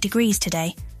out and 8 degrees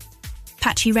today.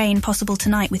 Patchy rain possible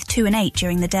tonight with 2 and 8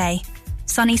 during the day.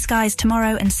 Sunny skies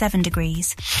tomorrow and 7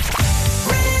 degrees.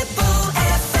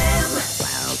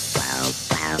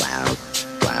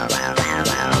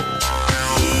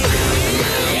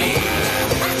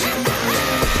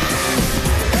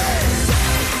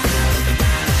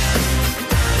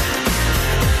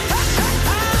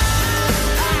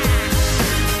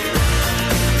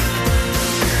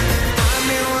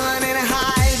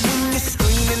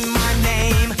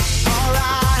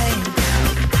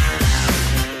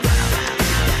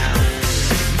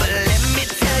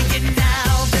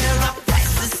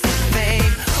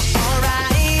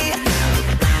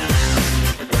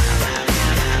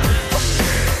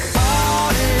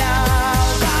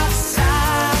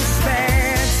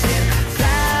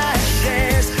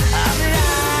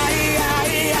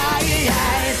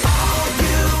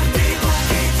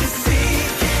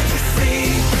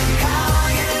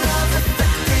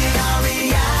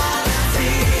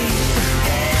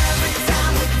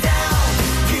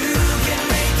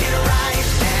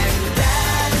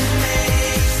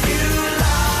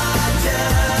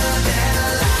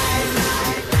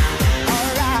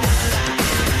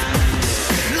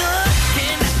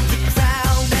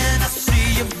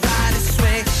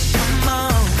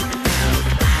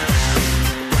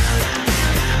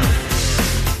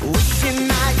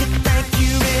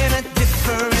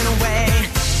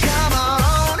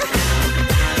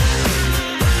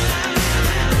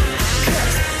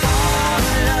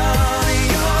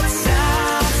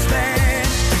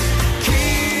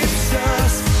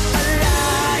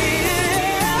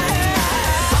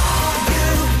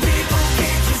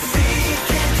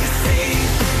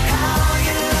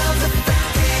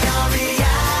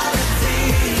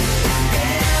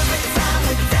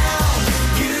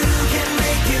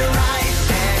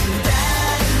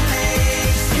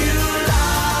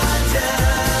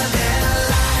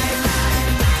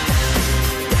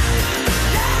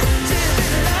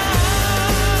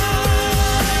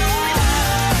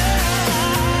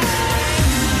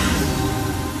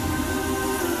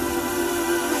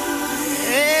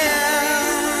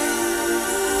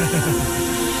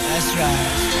 That's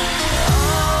right.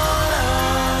 All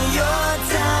of your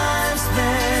time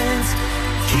spent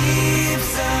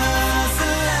keeps us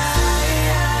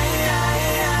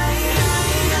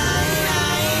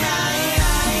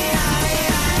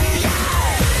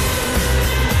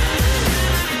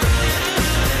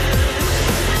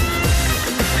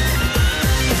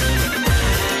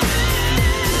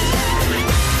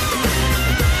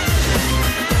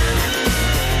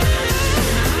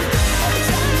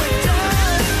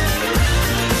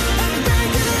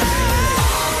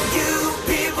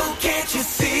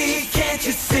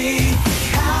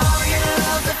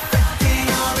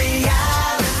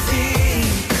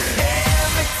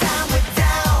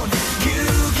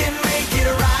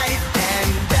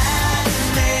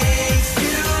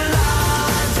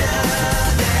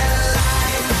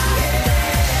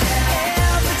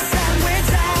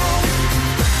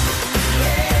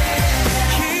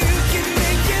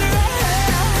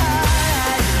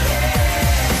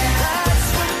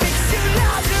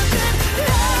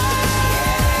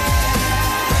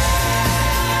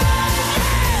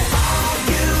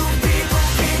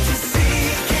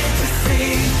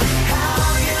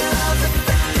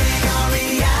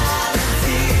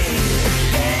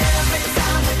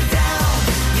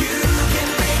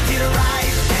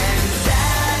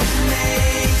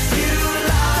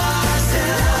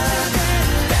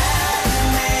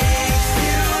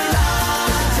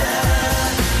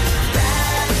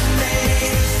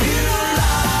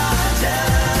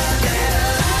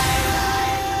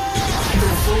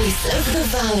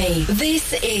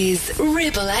This is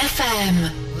Ribble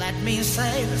FM. Let me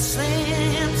say the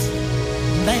since,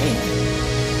 baby,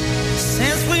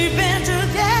 since we've been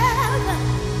together,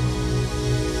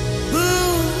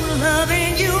 ooh,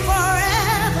 loving you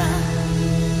forever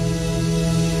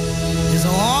is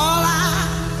all I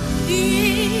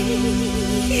need.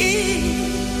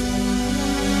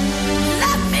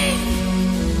 Let me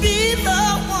be the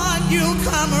one you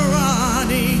come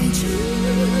running to.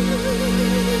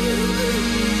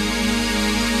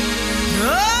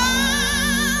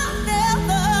 I'll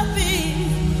never be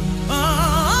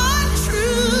untrue.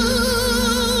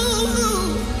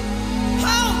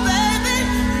 Oh, baby,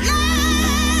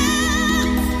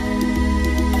 love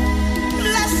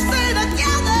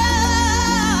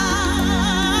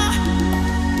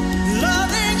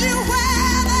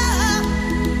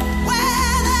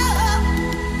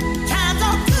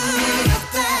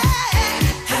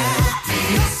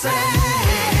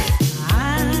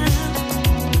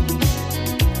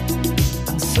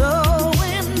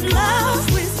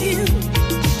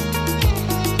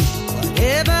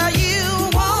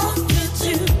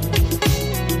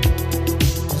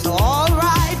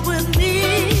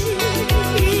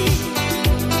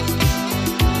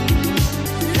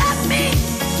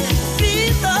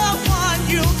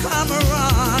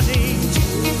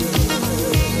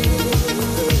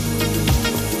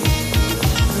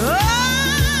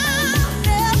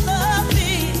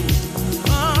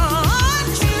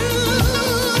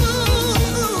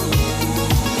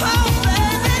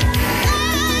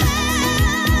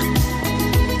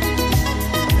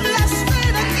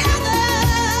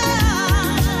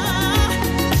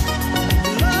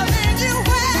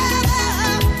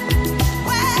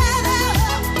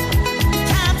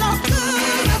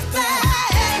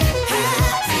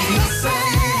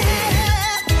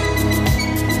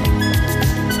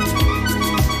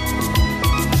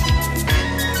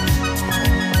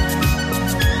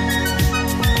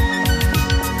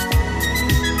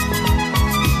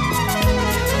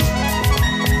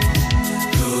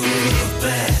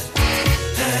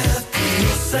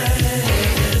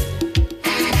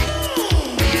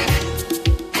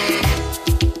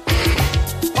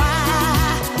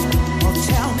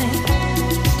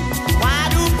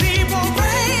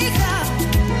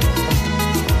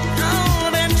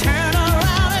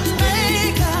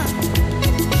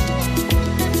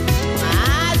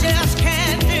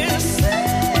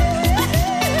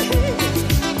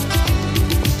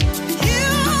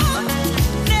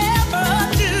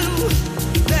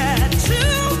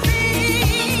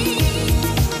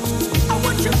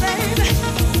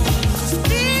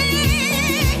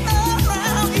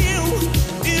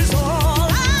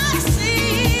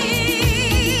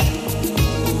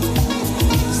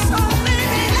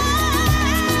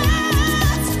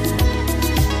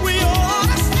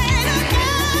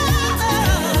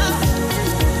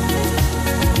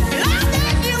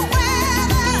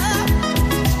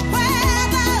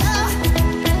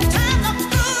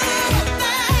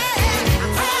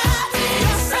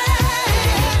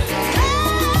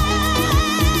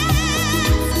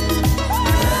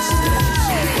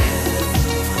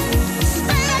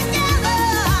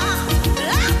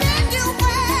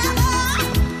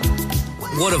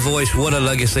What a voice, what a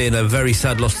legacy, and a very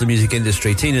sad loss to the music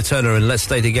industry. Tina Turner and Let's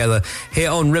Stay Together here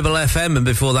on Ribble FM, and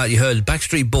before that you heard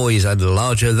Backstreet Boys and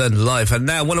Larger Than Life. And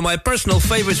now one of my personal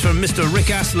favourites from Mr. Rick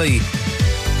Astley.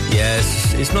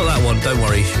 Yes, it's not that one, don't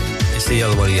worry. It's the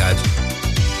other one he had.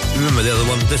 Remember the other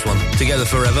one? This one. Together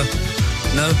Forever?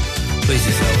 No? Please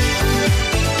yourself.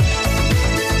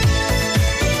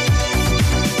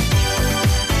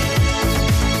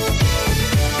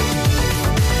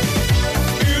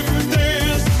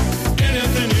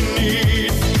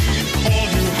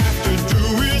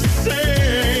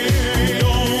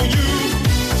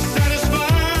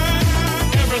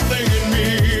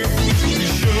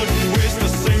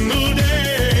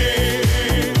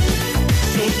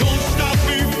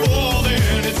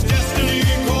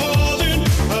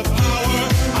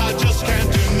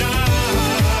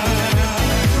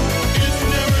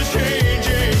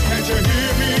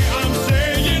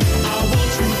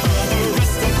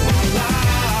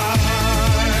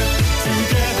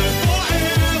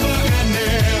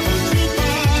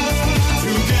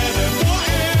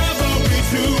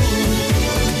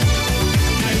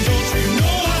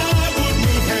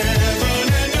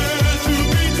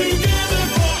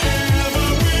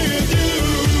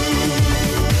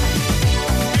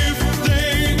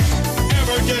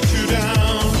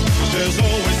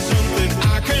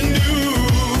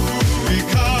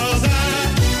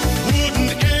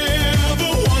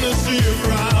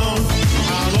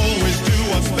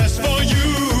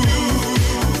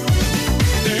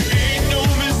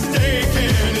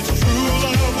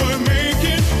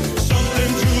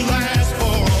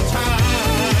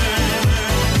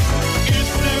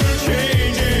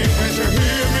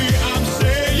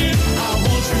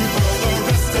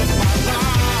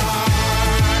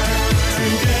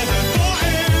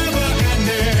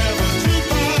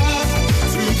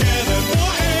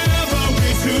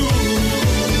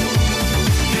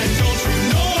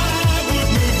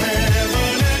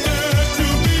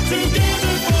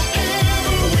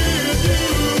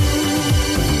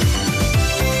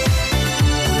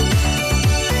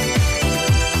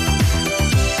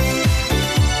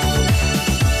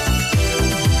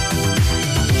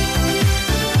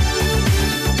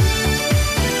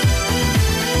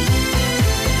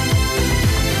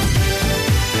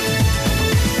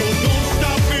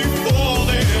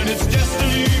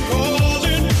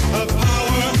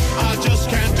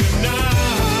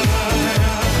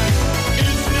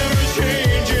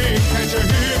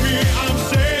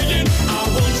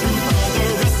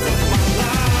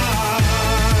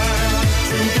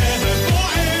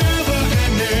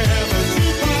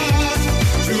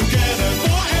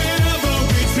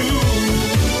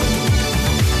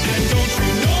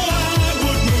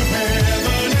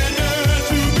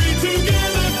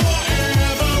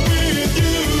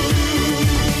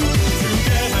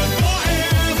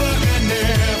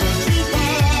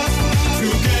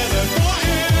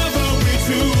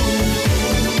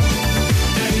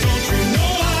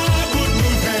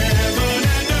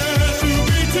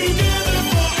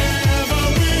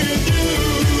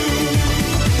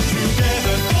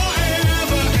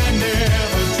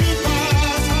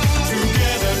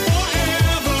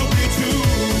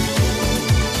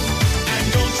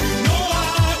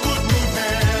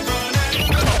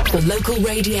 Local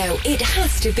radio, it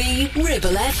has to be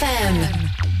Ribble FM.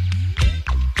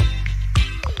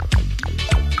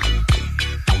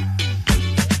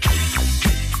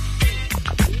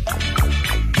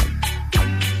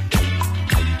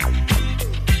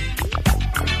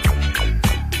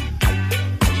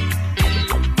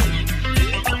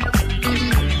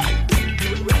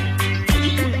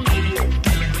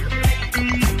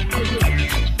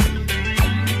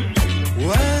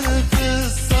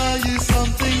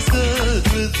 Something stirred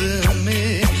within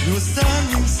me. You were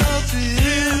standing so to you.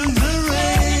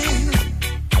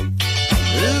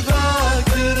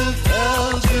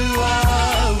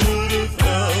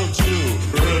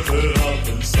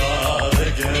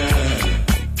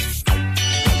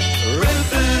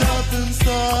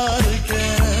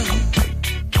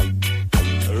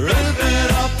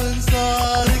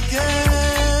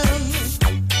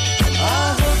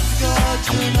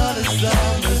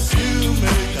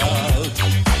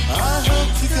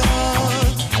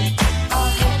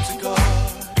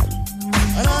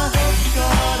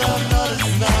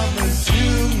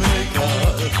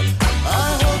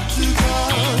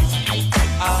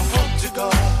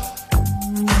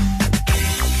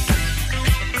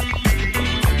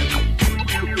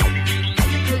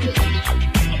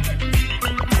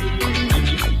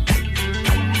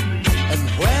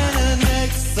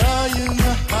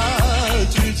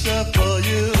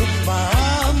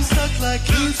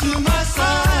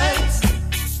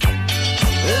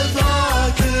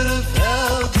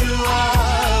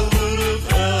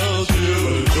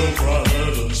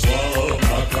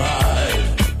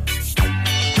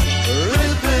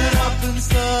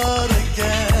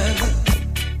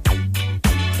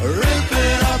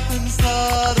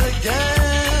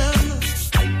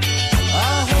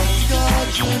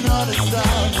 an honest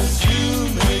out as you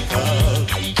make up.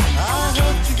 I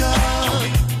hope to God,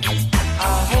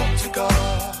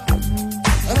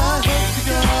 and I hope to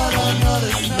God I'm not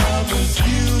as numb as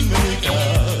you make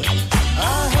up. I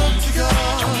hope to God.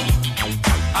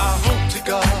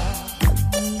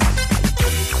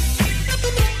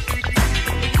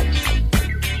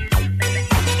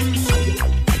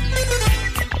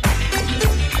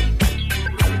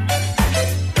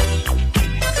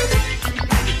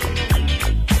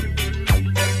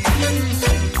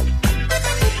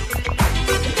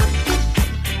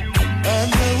 And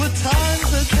there were times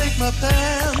I take my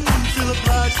pen to the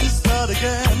place to start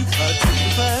again. I took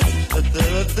the fact that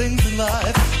there are things in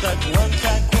life that one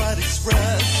can't quite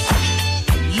express.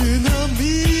 You know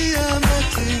me, I'm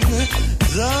acting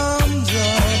dumb.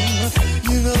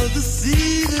 You know the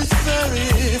seed is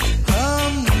very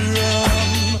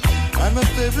humdrum. And my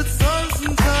favorite songs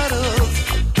and titles,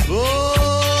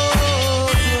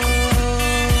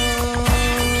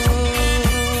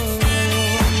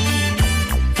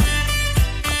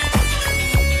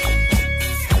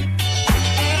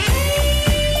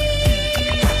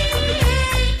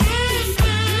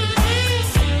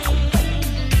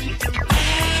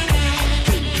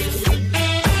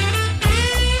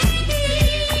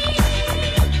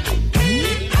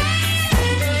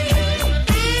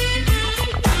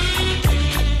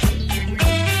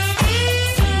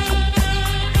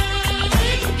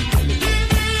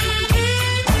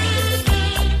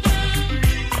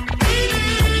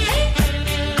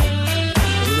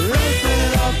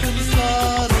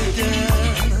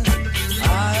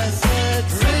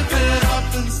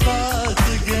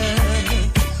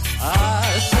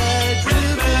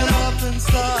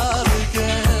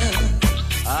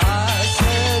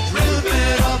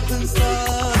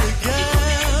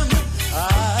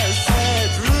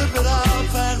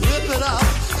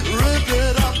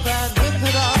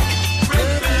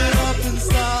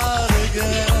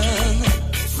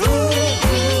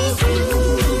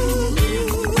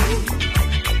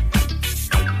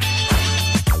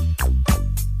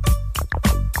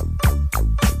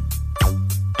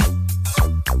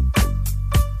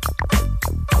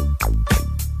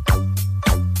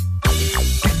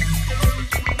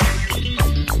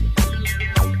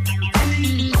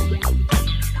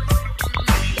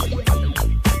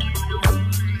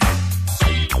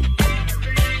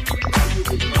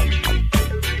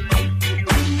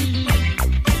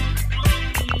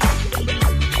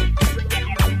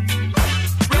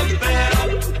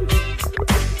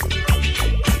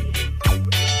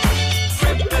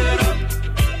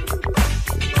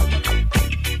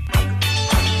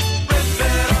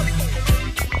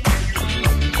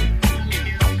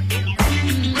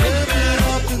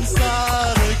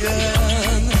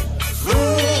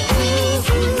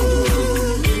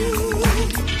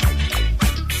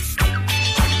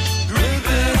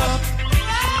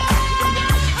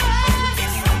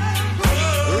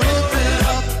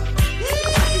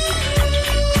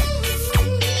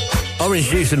 Orange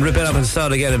Juice and Rip It Up and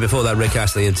Start Again, and before that Rick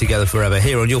Astley and Together Forever,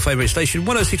 here on your favourite station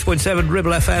 106.7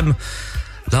 Ribble FM,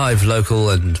 live, local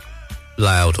and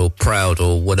loud or proud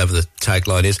or whatever the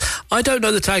tagline is. I don't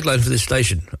know the tagline for this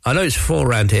station. I know it's for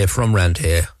round here, from round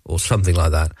here, or something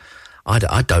like that. I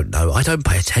don't know. I don't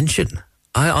pay attention.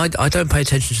 I don't pay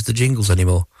attention to the jingles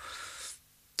anymore,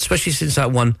 especially since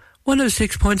that one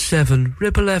 106.7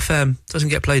 Ribble FM doesn't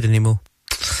get played anymore.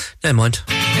 Never mind.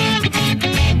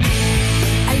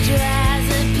 I'd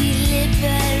rather be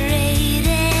liberated.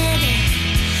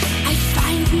 I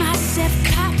find myself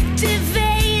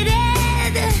captivated.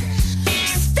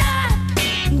 Stop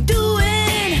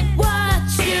doing what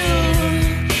you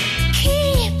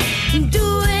keep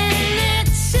doing it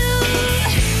too.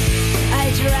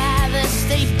 I'd rather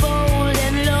stay bold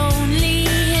and lonely.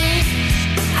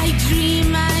 I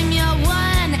dream I'm your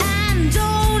one and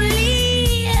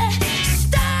only.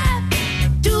 Stop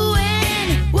doing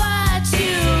what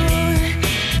you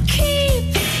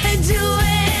keep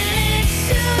doing it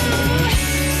too.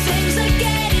 Things are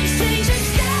getting stranger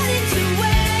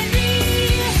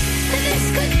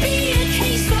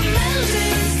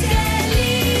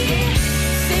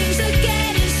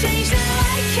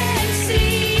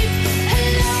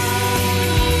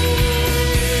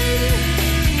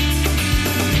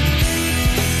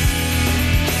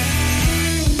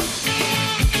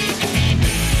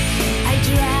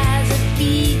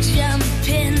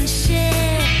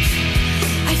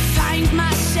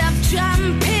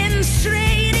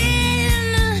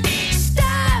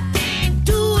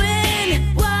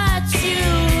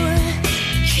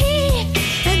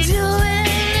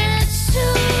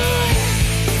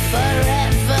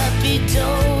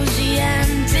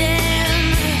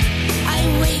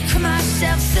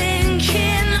yourself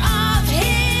thinking of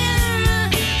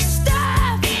him.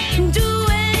 Stop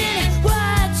doing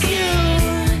what you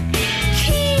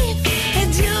keep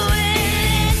doing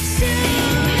it too.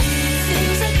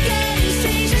 Things are getting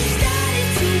strange and starting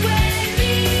to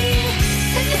worry.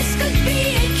 And this could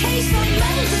be a case for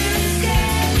Mulder and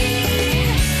Scully.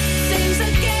 Things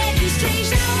are getting strange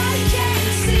now, I can't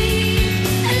sleep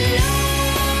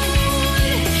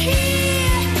alone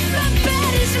here. My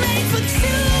bed is made for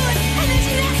two, and there's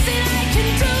nothing I can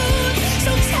do. So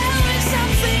tell me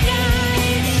something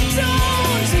I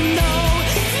don't know.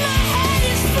 My head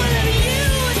is full of you.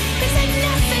 Is there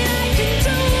nothing I can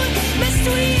do? Must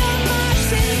we all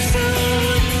march in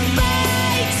tune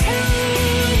by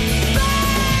tune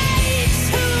by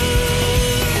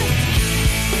tune?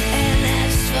 And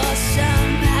as for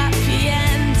some happy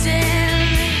ending,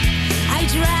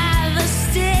 I'd rather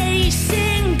stay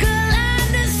single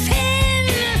and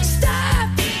thin. Stop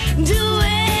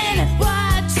doing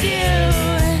what you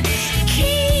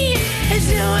keep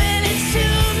doing it to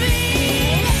me.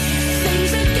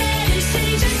 Things are getting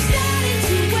strange, I'm starting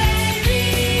to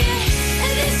worry.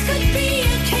 And this could be a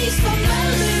case for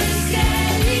Mulder and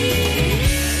Scully.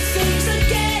 Things are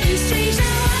getting strange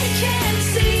now, I can't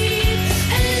sleep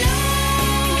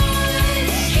alone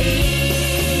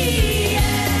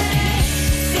here.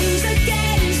 Things are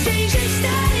getting strange, I'm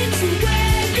starting to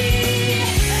worry.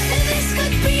 And this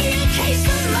could be a case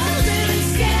for Mulder and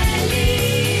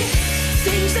Scully.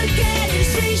 Things are getting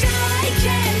strange now, I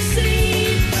can't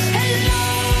sleep alone.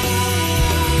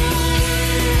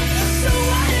 So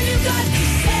what have you got to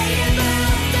say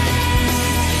about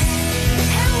that?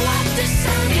 And what does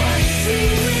someone do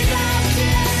without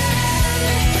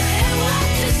love? And what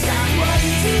does someone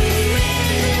do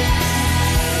with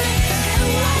love? And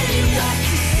what have you got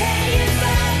to say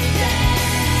about that?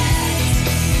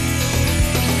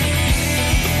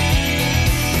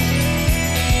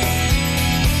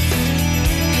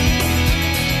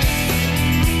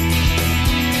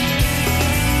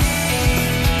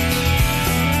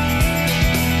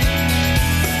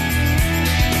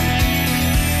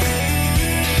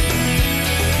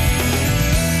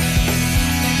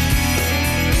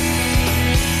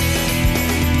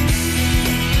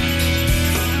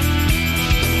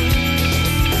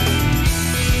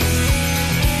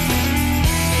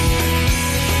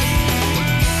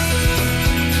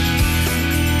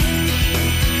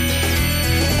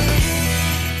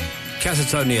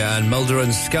 Catatonia and Mulder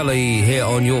and Scully here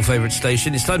on your favourite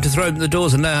station. It's time to throw open the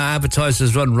doors and let our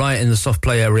advertisers run right in the soft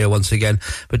play area once again.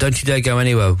 But don't you dare go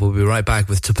anywhere. We'll be right back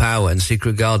with Tapau and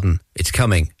Secret Garden. It's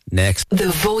coming next.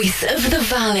 The voice of the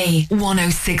valley,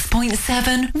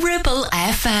 106.7 Ribble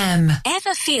FM.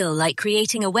 Ever feel like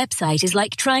creating a website is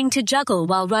like trying to juggle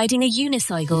while riding a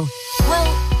unicycle?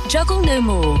 Well, juggle no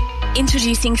more.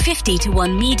 Introducing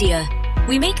 50-1 Media.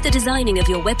 We make the designing of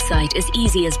your website as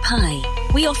easy as pie.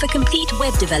 We offer complete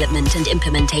web development and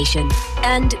implementation.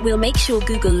 And we'll make sure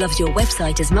Google loves your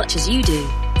website as much as you do.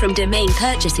 From domain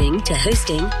purchasing to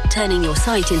hosting, turning your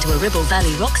site into a Ribble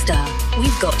Valley rockstar,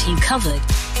 we've got you covered.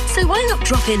 So why not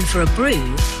drop in for a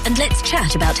brew and let's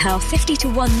chat about how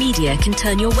 50-1 Media can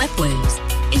turn your web woes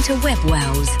into web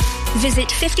wows. Visit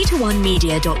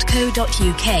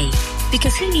 50to1media.co.uk,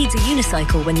 because who needs a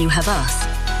unicycle when you have us?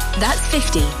 That's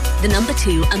 50, the number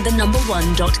 2 and the number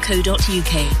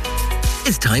 1.co.uk.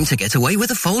 It's time to get away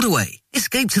with a foldaway.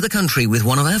 Escape to the country with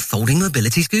one of our folding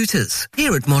mobility scooters.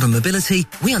 Here at Modern Mobility,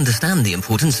 we understand the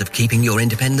importance of keeping your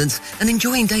independence and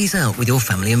enjoying days out with your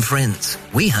family and friends.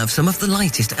 We have some of the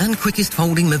lightest and quickest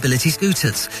folding mobility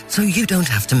scooters, so you don't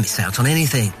have to miss out on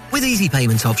anything. With easy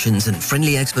payment options and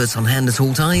friendly experts on hand at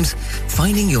all times,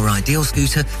 finding your ideal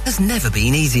scooter has never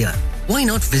been easier. Why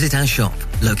not visit our shop,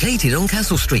 located on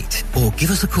Castle Street, or give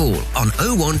us a call on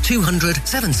 01200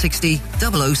 760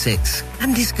 006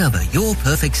 and discover your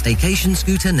perfect staycation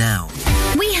scooter now.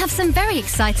 We have some very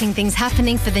exciting things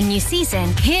happening for the new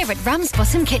season here at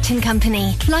Ramsbottom Kitchen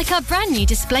Company, like our brand new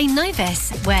display Novus,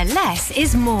 where less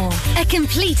is more. A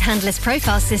complete handless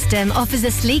profile system offers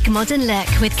a sleek modern look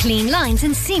with clean lines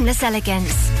and seamless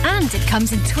elegance. And it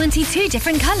comes in 22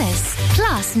 different colours.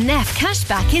 Plus, Neff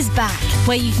Cashback is back,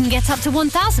 where you can get up to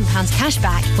 £1,000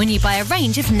 cashback when you buy a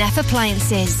range of Neff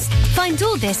appliances. Find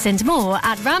all this and more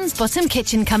at Ramsbottom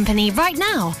Kitchen Company right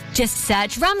now. Just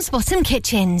search Ramsbottom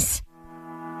Kitchens.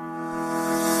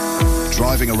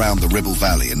 Driving around the Ribble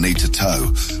Valley and need to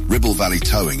tow? Ribble Valley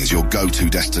Towing is your go-to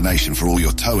destination for all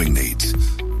your towing needs.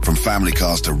 From family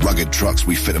cars to rugged trucks,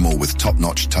 we fit them all with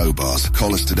top-notch tow bars.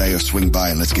 Call us today or swing by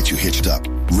and let's get you hitched up.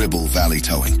 Ribble Valley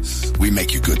Towing. We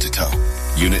make you good to tow.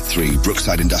 Unit 3,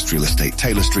 Brookside Industrial Estate,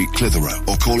 Taylor Street, Clitheroe,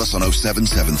 or call us on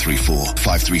 07734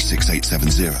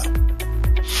 536870.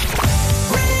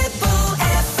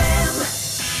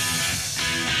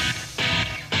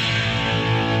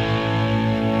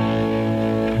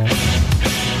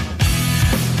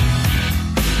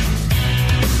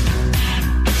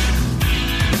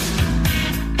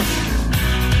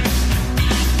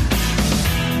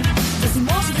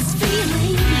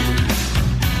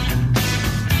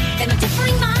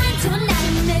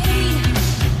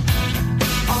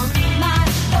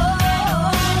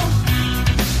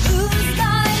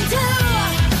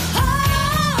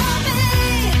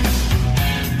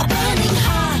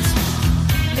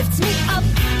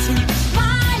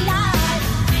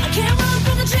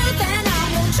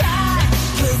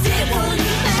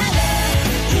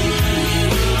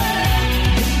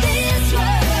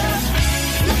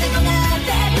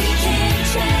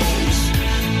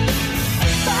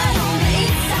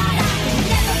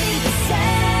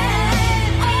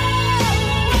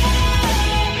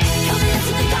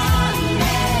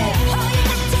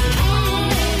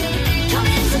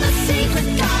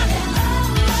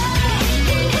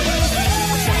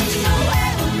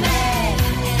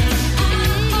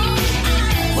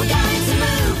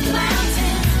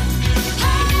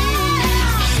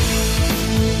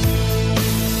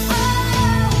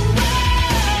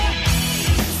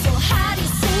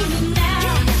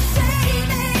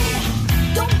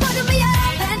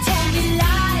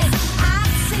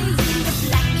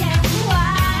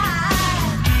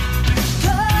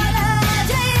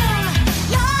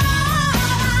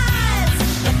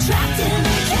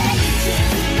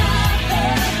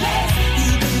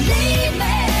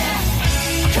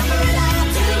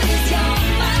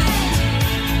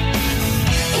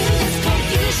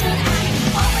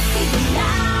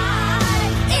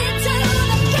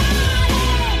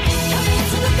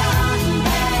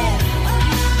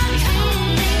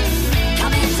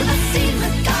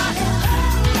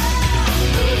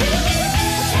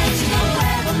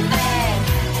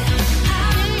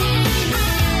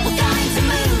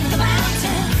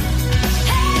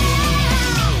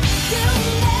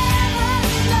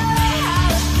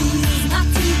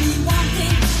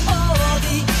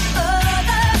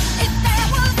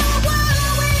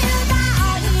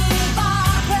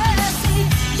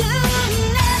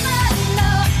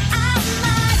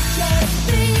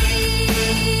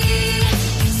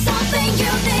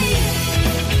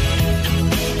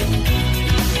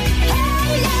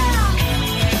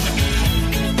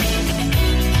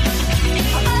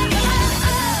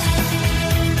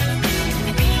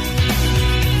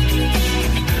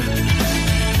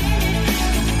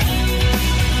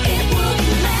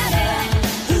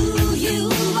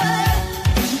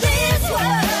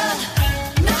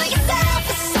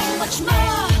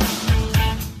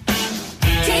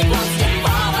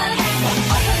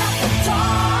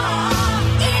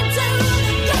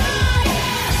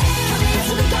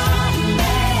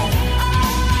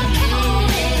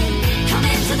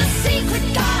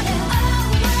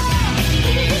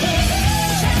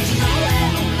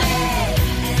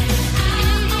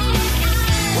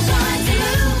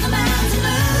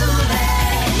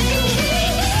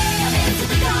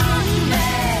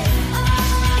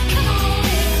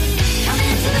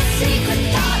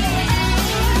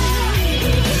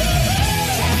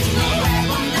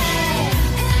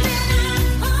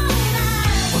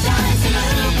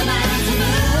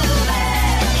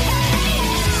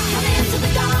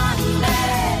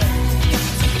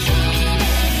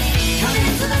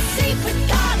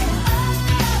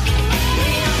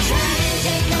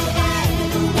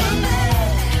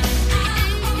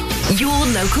 Your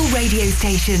local radio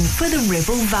station for the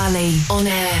Ribble Valley. On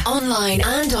air, online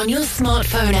and on your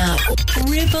smartphone app.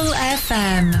 Ribble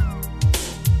FM.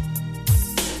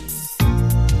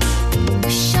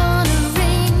 Shine a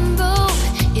rainbow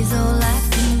is all I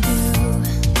can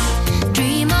do.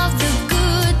 Dream of the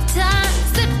good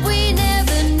times that we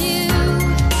never knew.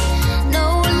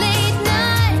 No late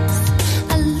nights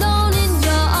alone in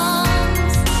your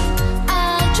arms.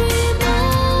 I'll dream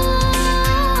on,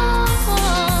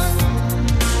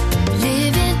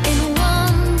 living in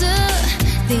wonder,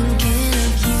 thinking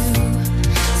of you.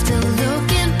 Still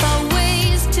looking for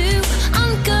ways to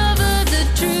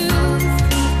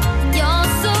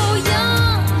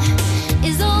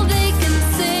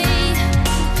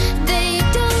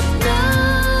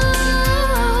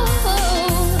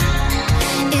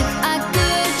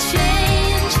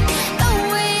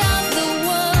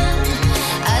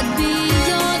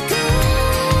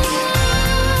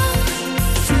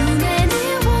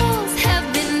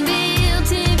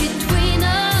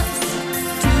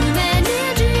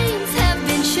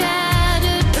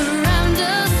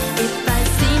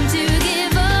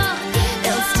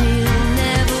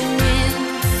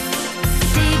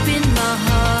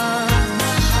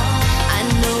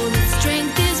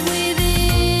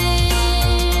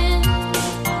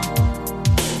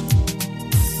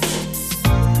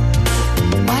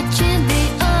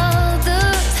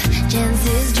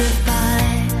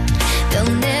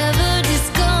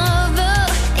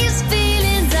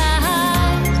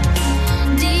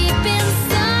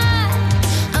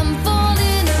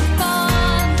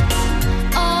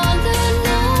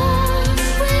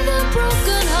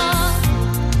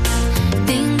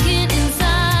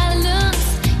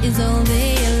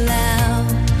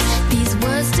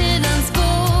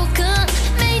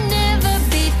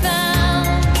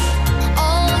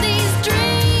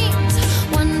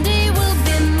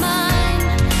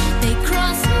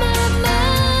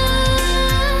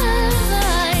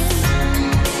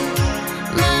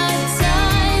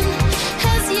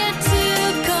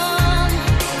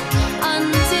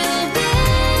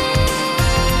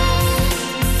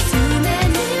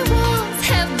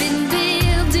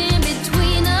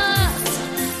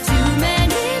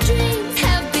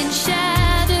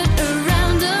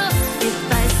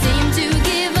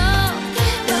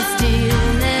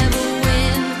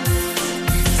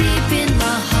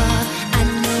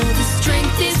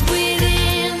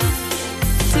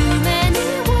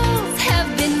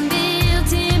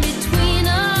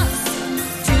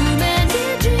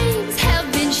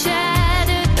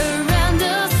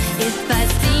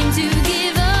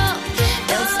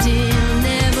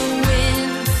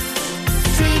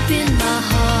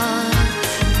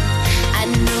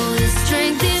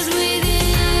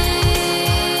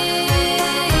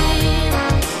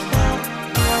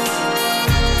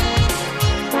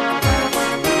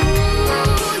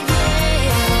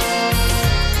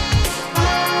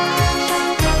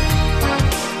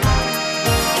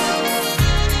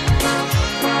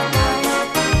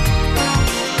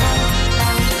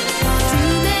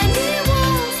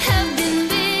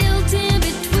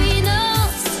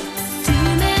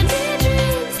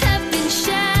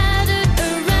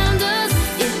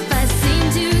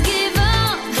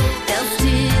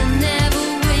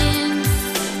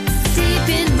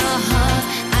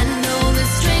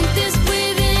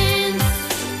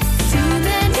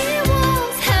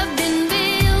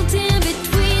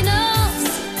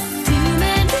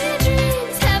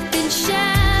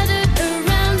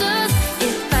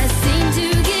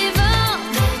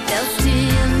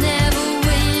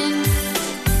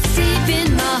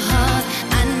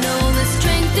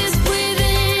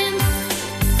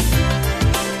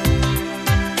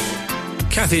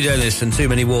Matthew Dennis and Too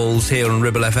Many Walls here on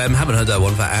Ribble FM. Haven't heard that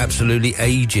one for absolutely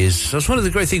ages. That's one of the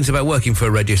great things about working for a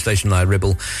radio station like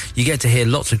Ribble. You get to hear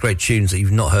lots of great tunes that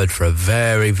you've not heard for a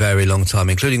very, very long time,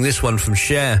 including this one from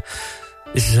Cher.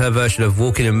 This is her version of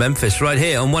Walking in Memphis right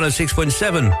here on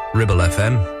 106.7 Ribble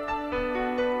FM.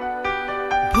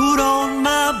 Put on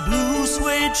my blue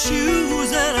suede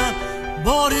shoes and I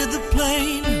boarded the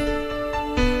plane.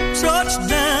 Touched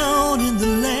down in the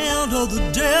land of the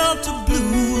Delta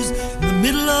Blues in the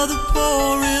middle of the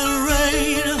pouring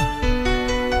rain.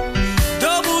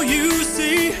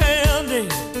 W.C. Handy,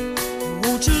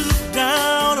 won't you look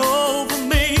down over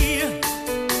me?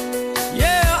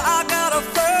 Yeah, I got a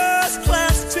first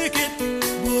class ticket,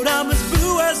 but I'm as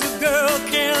blue as a girl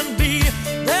can be.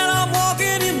 Then I'm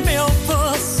walking in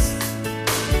Memphis.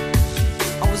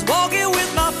 I was walking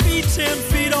with my feet 10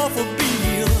 feet off a beat.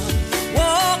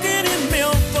 Walking in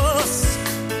Memphis,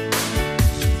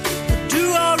 but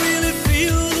do I really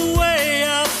feel the way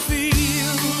I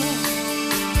feel?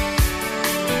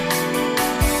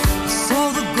 I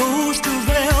saw the ghost of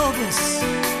Elvis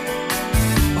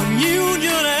on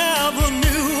Union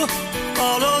Avenue,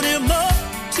 followed him up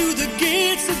to the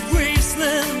gates of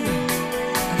Graceland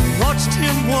and watched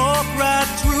him walk right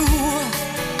through.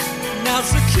 Now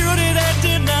security, they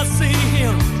did not see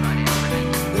him,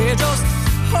 they just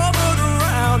hovered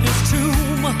around his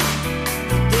tomb.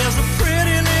 There's a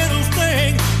pretty little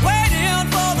thing waiting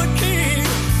for the king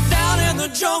down in the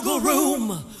jungle room.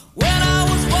 When I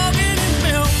was walking in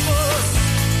Memphis,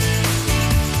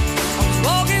 I was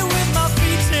walking with my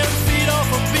feet 10 feet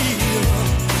off a beat.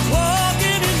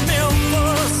 Walking in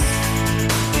Memphis,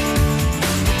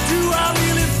 do I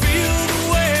really feel the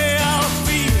way I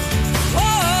feel?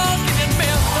 Walking in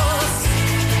Memphis,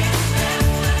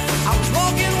 I was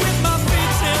walking with my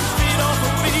feet 10 feet off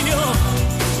a beat.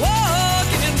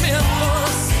 Walking in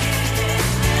Memphis,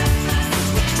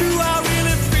 do I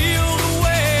really feel the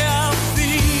way I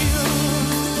feel?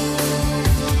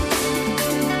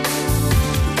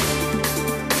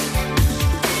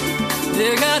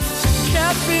 They got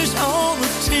catfish on the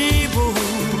table.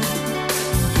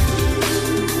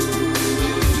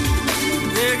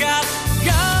 They got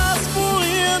gospel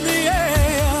in the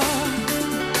air.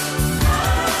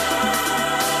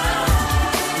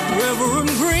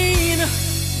 Reverend Green,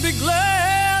 be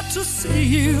glad to see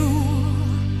you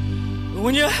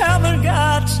when you haven't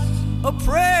got a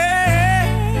prayer.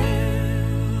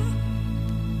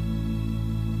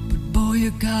 But boy,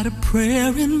 you got a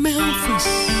prayer in Memphis.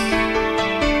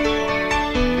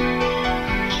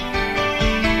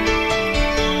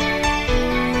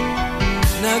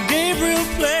 Now Gabriel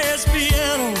plays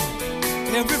piano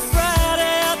every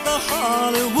Friday at the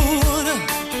Hollywood,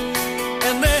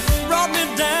 and they brought me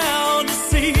down to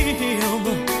see him.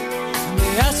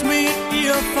 They asked me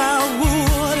if I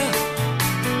would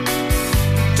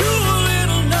do a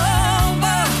little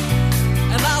number,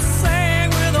 and I sang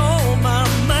with all my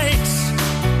mates.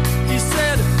 He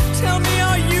said, tell me,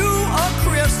 are you a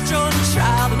Christian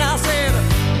child? And I said,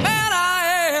 man, I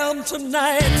am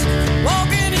tonight.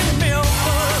 Walking in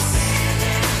Memphis,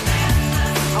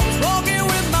 I was walking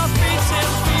with my feet 10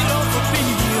 feet off the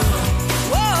beat.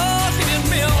 Walking in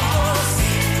Memphis,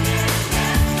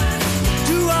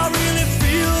 do I really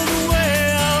feel the way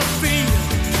I feel?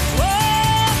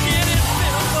 Walking in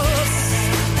Memphis,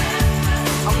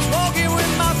 I was walking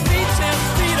with my feet 10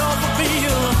 feet off the beat.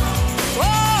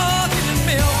 Walking in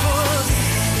Memphis,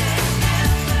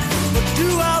 but do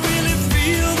I really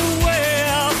feel the way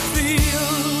I feel?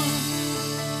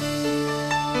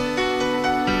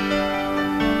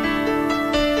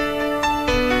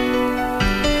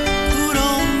 Put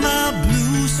on my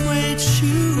blue suede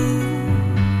shoes.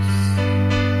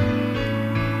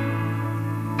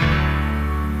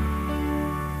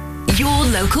 Your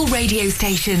local radio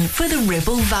station for the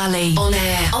Ribble Valley. On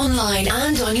air, online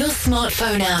and on your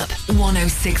smartphone app.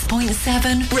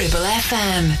 106.7 Ribble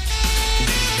FM.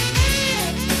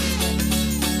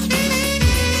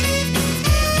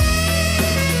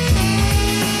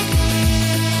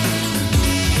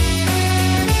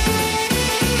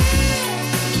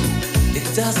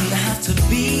 It doesn't have to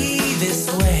be this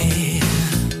way.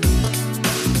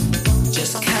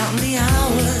 Just count the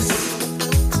hours.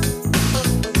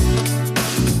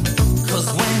 'Cause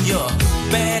when your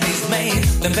bed is made,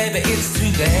 then baby it's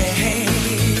too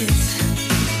late.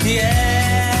 Yeah.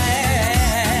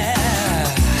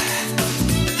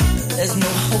 There's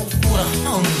no hope for a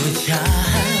hungry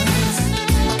child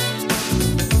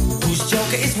whose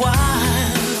joker is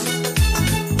wild.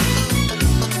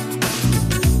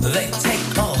 They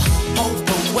take all hope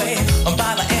away, and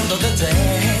by the end of the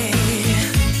day,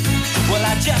 well,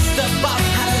 I just about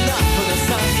had enough of the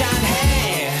sunshine.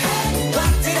 Hey,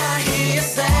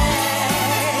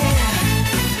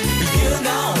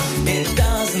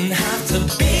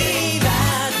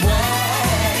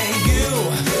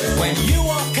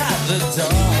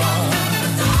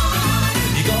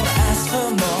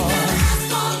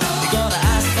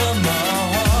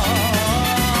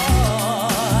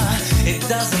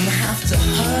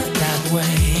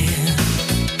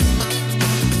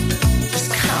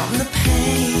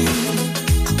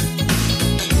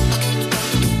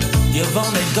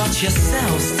 You've got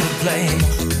yourselves to blame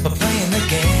for playing the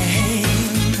game.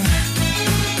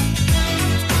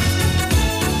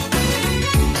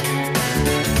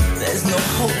 There's no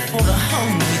hope for the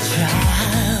hungry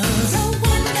child. No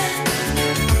wonder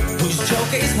whose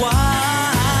joke is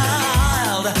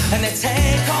wild, and they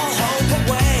take all hope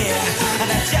away. And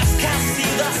I just can't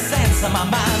see the sense of my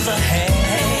mind's ahead.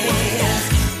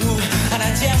 Ooh, and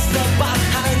I just about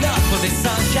had enough of this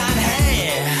sunshine.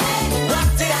 Hey, what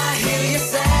did I hear you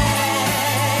say?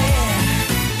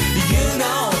 You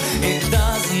know it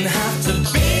doesn't have to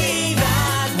be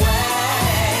that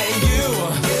way.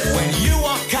 When you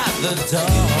walk out the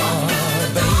door,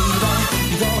 baby,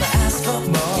 you gotta ask for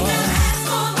more.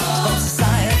 From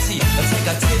society, take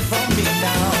a tip from me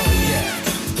now. Yeah.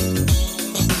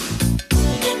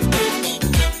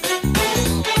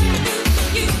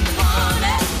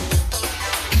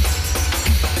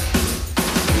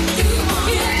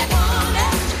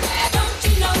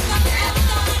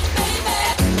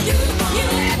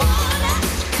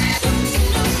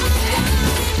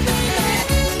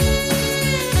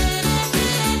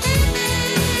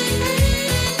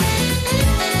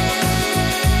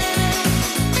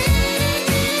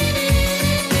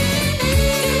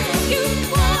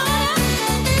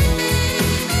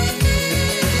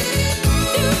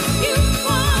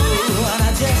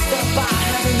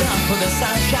 The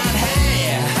sunshine,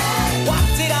 hey, what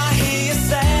did I hear you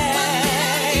say?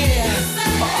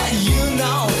 Oh, you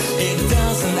know it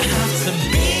doesn't have to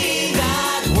be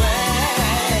that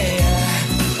way.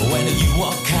 When you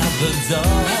walk out the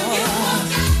door,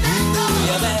 ooh,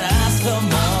 you better ask for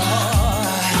more.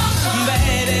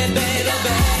 Baby, baby,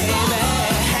 baby,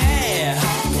 hey,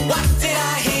 what did I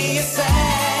hear you say?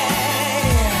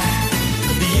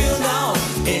 You know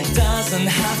it doesn't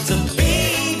have to be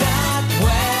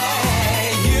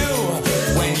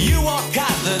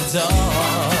the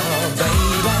door,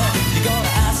 baby, you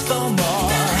gotta ask for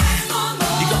more.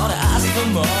 You gotta ask for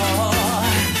more.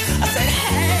 I said,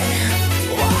 hey,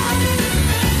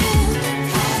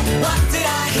 what did I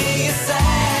hear you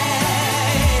say?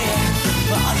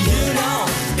 Well, you know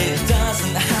it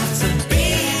doesn't have to be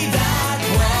that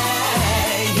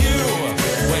way.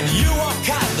 When you walk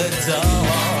out the door,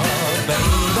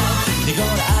 baby, you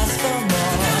gotta ask for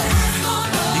more.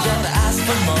 You gotta ask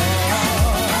for more.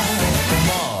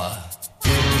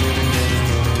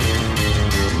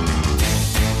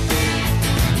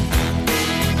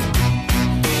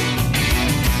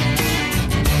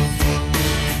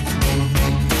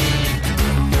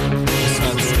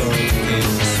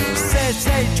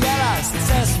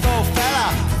 Successful fella,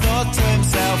 thought to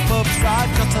himself, oops, I've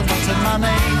got a lot of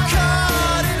money.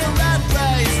 Caught in a rat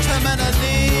race,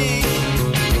 terminally.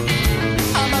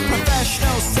 I'm a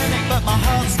professional cynic, but my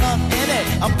heart's not in it.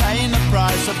 I'm paying the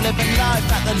price of living life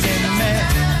at the limit.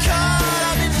 Caught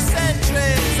up in the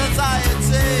centuries,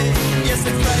 anxiety. Yes,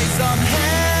 it plays on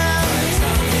him.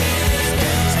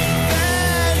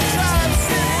 Then drives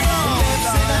him wrong. Lives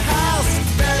in a house,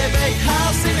 very big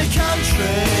house in the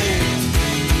country.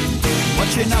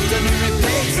 Watching afternoon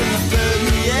repeats and the food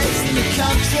he eats in the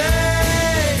country.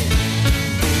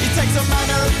 He takes a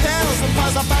manner of pills and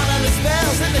piles up analyst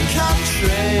bills in the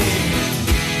country.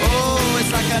 Oh,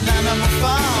 it's like an animal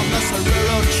farm, that's a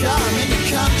rural charm in the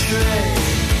country.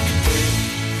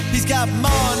 He's got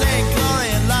morning glory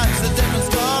and life's a different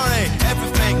story.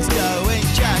 Everything's going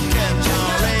Jack and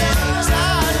Jory. In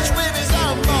touch with his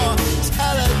own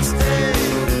mortality.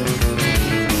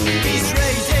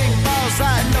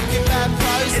 And looking bad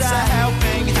prose, it's a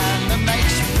helping hand that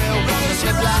makes you feel wrong as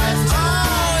you're blind.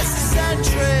 Oh, it's a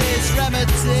century's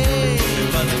remedy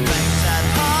for the things at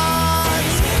heart.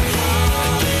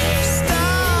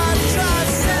 Star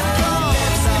tricycle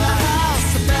lives in a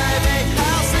house, a very big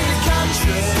house in the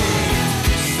country.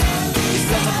 He's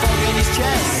got a fog in his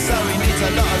chest, so he needs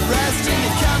a lot of rest in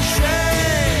the country.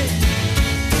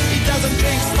 He doesn't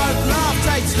drink, smoke, laugh,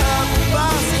 takes herbal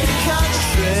baths in the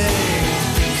country.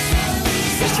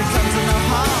 Fish comes to no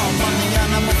harm on the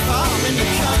animal farm in the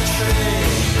country.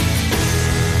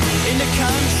 In the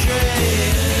country.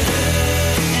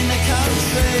 In the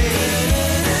country.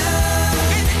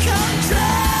 In the country.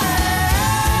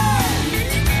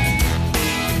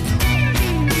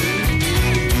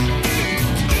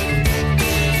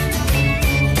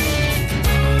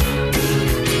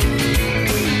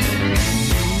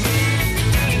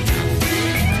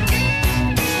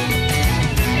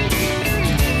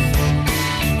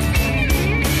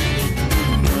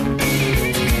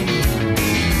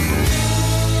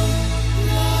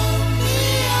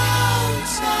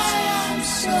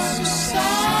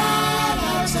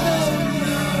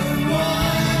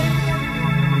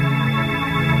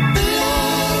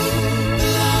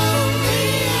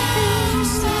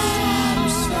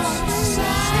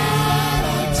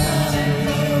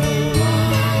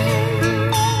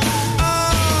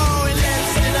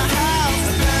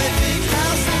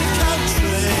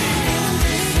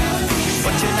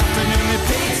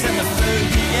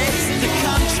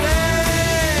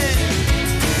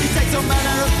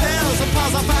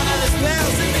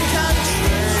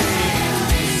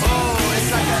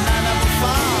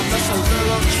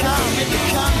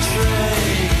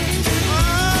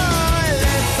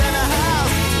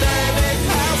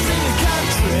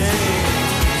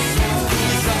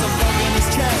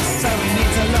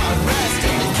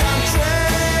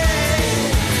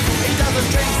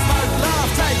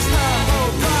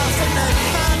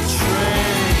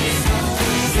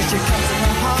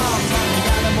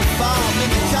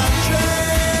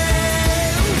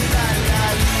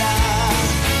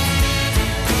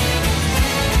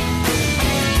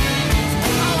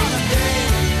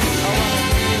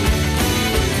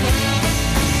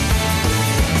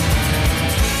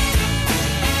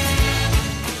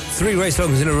 3 great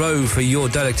songs in a row for your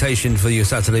delectation for your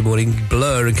Saturday morning.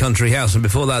 Blur and Country House, and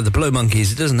before that, the Blow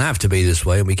Monkeys. It doesn't have to be this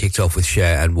way, and we kicked off with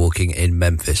Cher and Walking in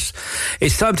Memphis.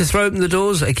 It's time to throw open the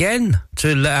doors again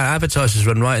to let our advertisers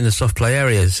run right in the soft play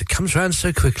areas. It comes round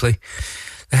so quickly.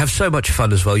 They have so much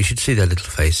fun as well. You should see their little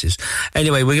faces.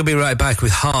 Anyway, we're going to be right back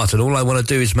with Heart, and All I Want to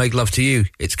Do Is Make Love to You.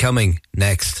 It's coming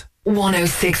next.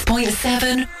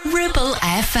 106.7 Ribble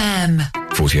FM.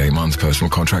 48 months personal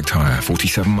contract hire,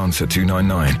 47 months at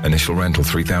 $299. Initial rental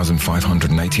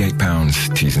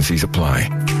 £3,588. T's and C's apply.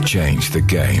 Change the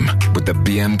game with the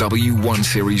BMW 1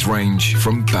 Series range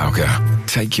from Bowker.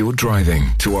 Take your driving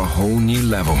to a whole new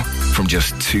level from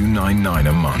just $299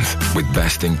 a month with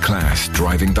best-in-class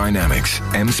driving dynamics,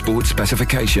 M Sport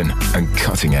specification and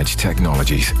cutting-edge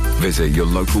technologies. Visit your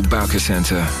local Bowker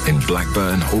Centre in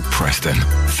Blackburn or Preston.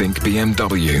 Think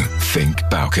BMW. Think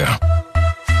Bowker.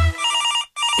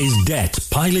 Is debt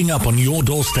piling up on your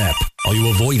doorstep? Are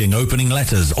you avoiding opening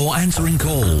letters or answering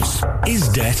calls? Is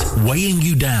debt weighing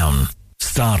you down?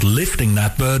 Start lifting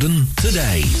that burden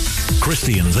today.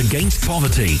 Christians Against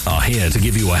Poverty are here to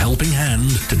give you a helping hand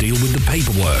to deal with the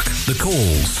paperwork, the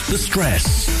calls, the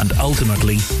stress, and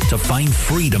ultimately to find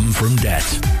freedom from debt.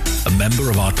 A member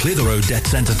of our Clitheroe Debt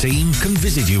Centre team can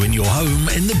visit you in your home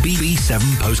in the BB7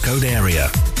 postcode area.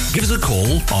 Give us a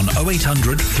call on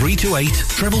 0800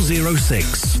 328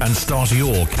 0006 and start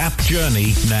your CAP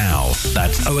journey now.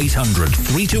 That's 0800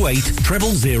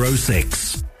 328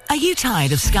 0006. Are you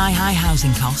tired of sky-high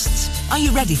housing costs? Are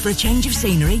you ready for a change of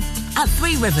scenery? At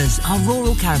Three Rivers, our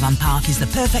rural caravan park is the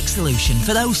perfect solution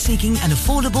for those seeking an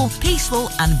affordable, peaceful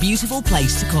and beautiful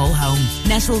place to call home.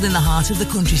 Nestled in the heart of the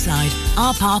countryside,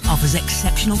 our park offers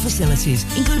exceptional facilities,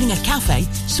 including a cafe,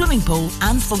 swimming pool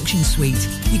and function suite.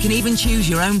 You can even choose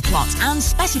your own plot and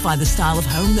specify the style of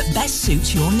home that best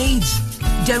suits your needs.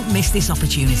 Don't miss this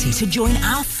opportunity to join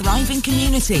our thriving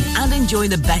community and enjoy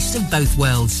the best of both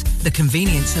worlds. The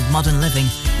convenience of modern living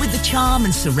with the charm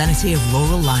and serenity of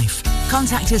rural life.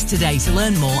 Contact us today to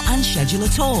learn more and schedule a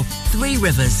tour. Three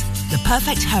Rivers, the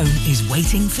perfect home is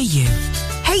waiting for you.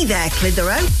 Hey there,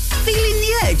 Clitheroe. Feeling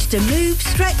the urge to move,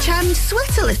 stretch and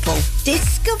sweat a little?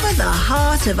 Discover the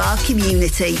heart of our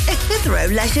community at Clitheroe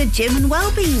Leisure Gym and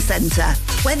Wellbeing Centre.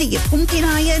 Whether you're pumping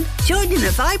iron, joining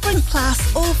a vibrant class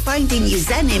or finding your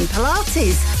zen in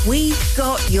Pilates, we've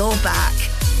got your back.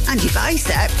 And your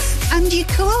biceps and your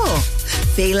core.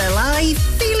 Feel alive,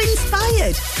 feel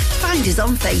inspired. Find us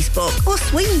on Facebook or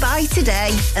swing by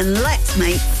today and let's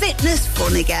make fitness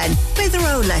fun again.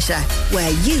 Clitheroe Leisure,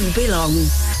 where you belong.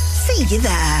 See you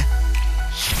there.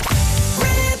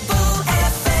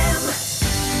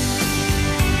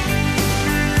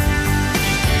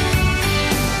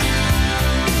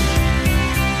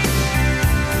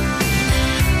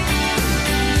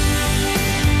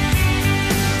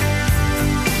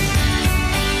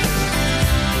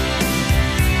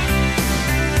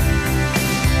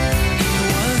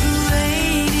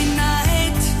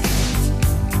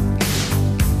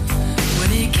 When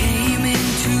he came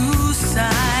into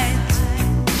sight,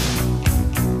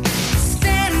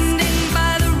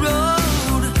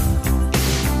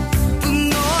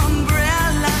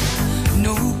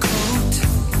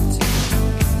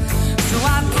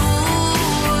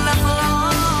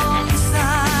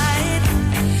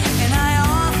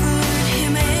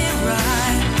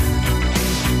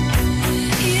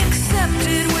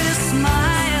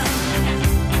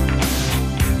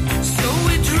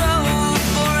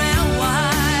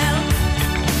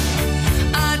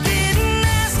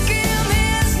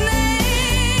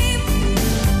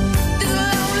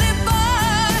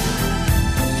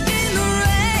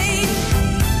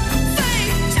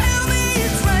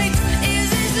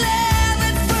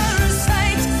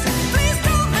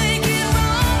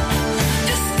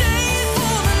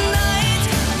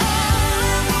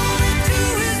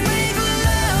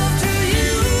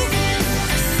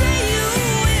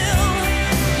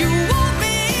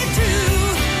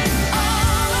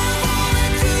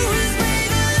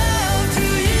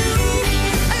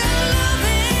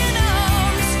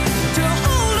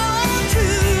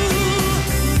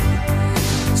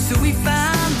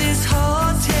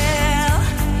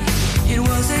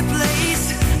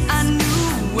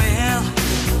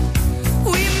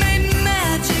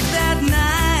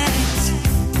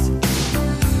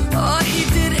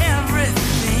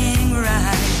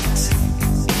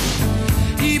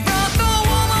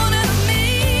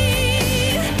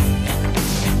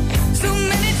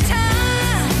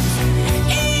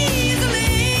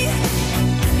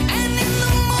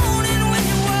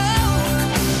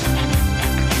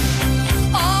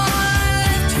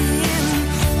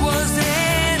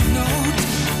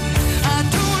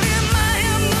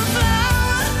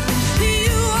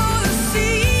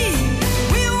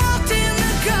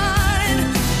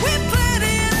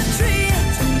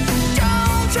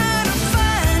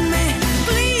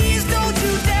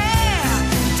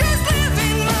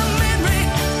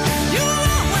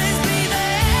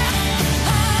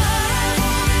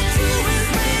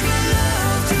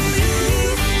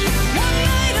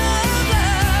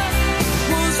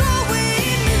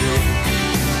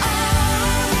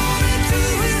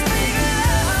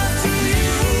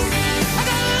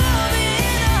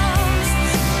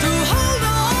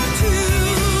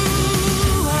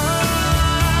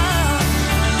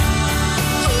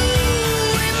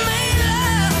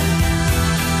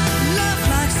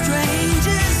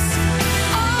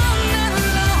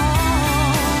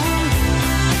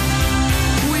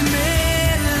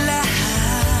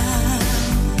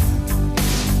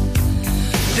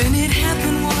 Then it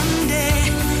happened one day.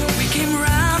 We came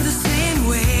round the same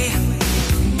way.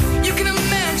 You can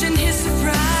imagine his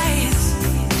surprise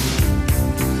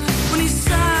when he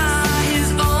saw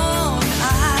his own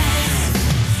eyes.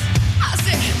 I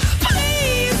said,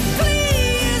 please,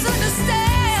 please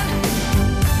understand.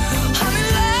 I'm in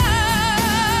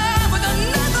love with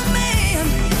another man.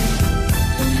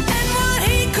 And what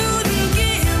he couldn't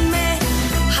give me,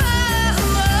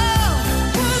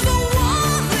 was the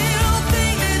one little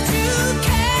thing that you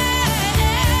can.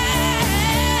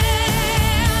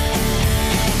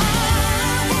 All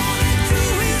I wanna do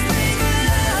is make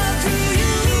love to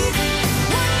you.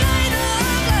 One night of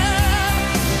love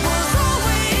was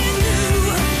always new.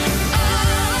 All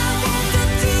I want to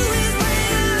do is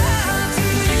make love to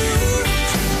you.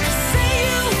 Say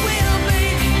you will,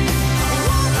 baby.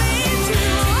 Want me to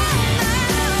all night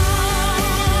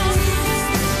long.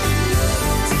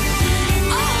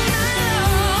 All night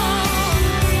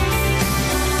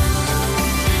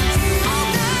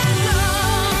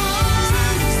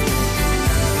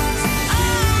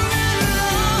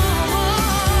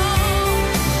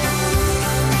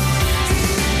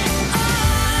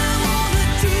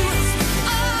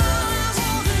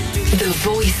The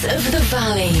voice of the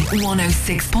valley,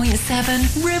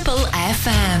 106.7 Ribble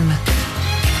FM.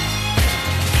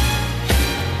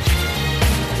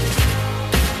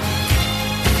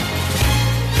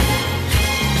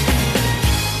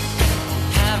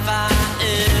 Have I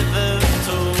ever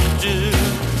told you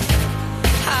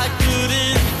how good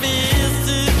it feels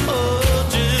to hold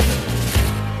you?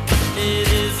 It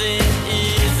isn't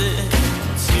easy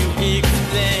to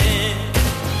explain.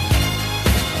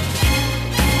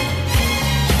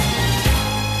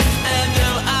 And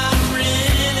though I'm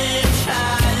really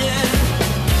trying,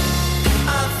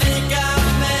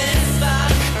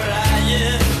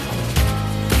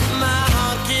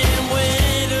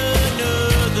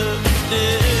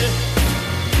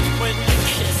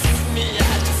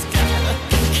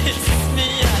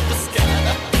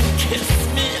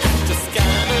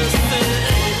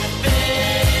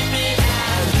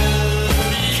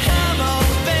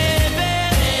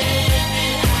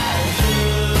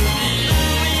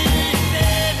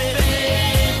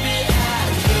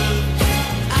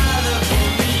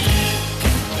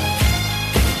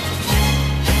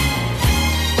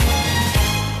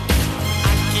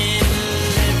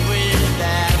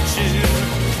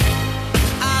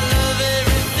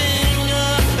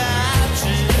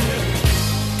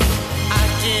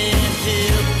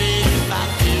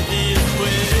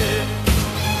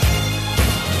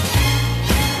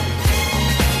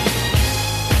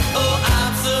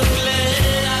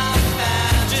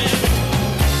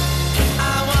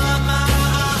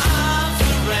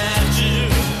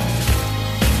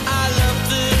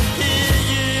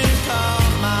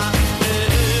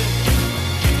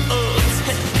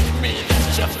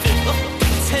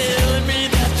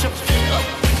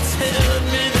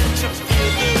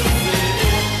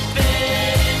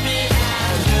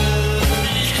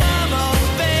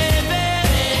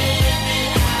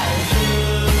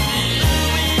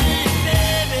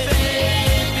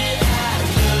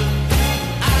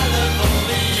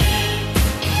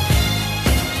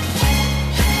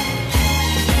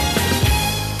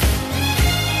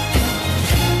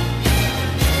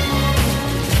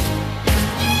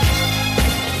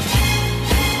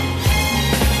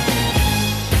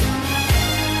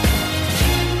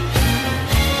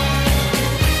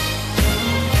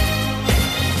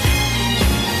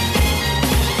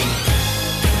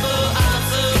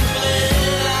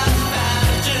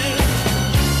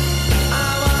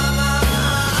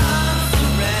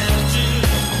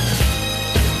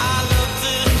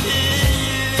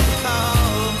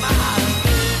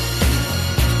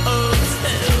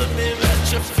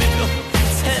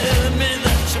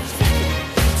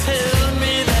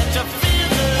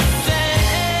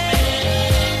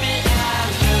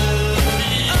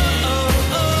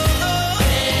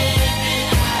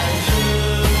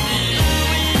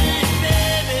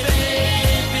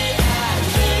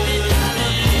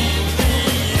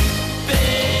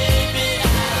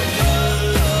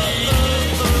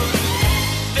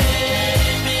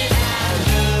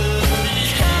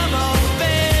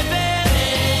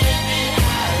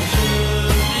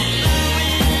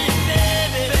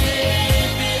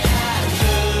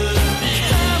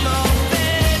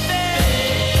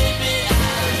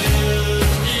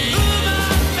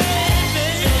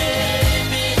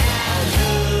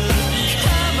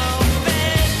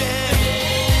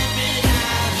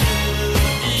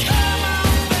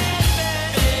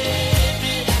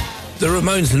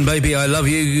 Ramones and Baby I Love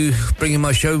You, bringing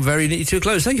my show very neatly to a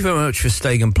close. Thank you very much for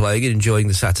staying and playing and enjoying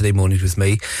the Saturday mornings with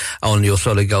me on your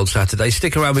Solid Gold Saturday.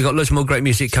 Stick around, we've got loads more great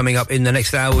music coming up in the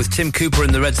next hour with Tim Cooper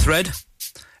and the Red Thread.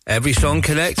 Every song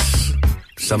connects.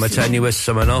 Some are tenuous,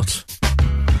 some are not.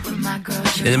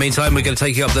 In the meantime, we're going to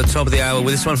take you up to the top of the hour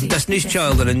with this one from Destiny's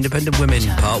Child and Independent Women,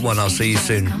 Part 1. I'll see you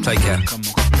soon. Take care.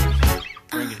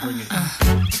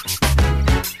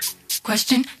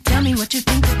 Question, tell me what you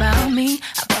think about me.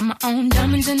 I buy my own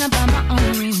diamonds and I buy my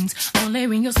own rings. Only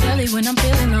ring your celly when I'm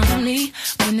feeling lonely.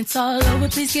 When it's all over,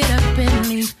 please get up and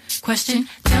leave. Question,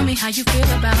 tell me how you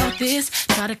feel about this.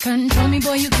 Try to control me,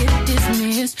 boy, you get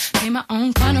dismissed. Pay my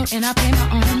own condo and I pay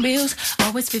my own bills.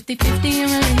 Always 50-50 in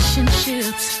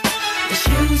relationships. The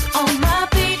shoes on my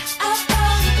feet, I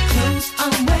buy. The clothes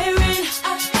I'm wearing,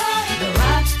 I buy. The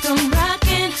rock I'm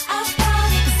rocking, I buy.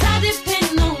 'Cause I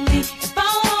depend on me. If I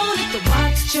wanted the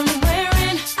watch I'm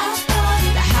wearing, I buy.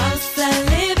 The house I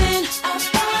live in, I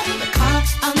buy. The car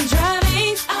I'm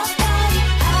driving, I buy.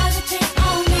 I depend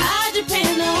on me, I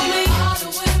depend on me. All the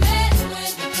women who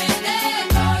independent,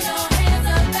 throw your hands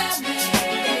up at me.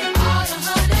 All the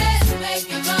honeys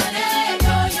making money,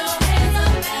 throw your hands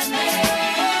up at me.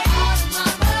 All the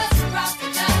mamas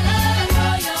rocking dollar,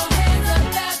 throw your hands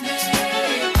up at me.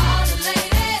 All the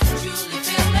ladies who truly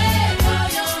feel me, throw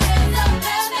your hands up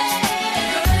at me.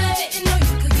 Girl, I didn't know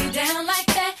you could get down like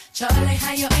that. Charlie,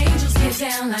 how your angels get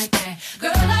down like that.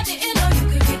 Girl, I didn't know you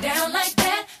could get down like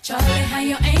that. Charlie, how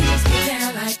your angels get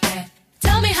down like that.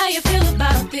 Tell me how you feel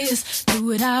about this. Do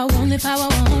what I want, live how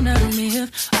I wanna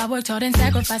live. I worked hard and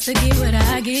sacrificed to get what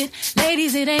I get.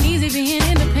 Ladies, it ain't easy being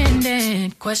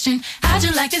independent. Question, how'd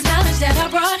you like this knowledge that I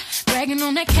brought? Bragging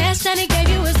on that cash that he gave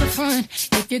you as the front.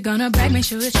 If you're gonna brag, make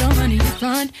sure it's your money you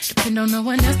front. Depend on no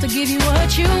one else to give you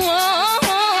what you want.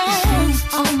 The shoes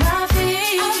on my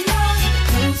feet.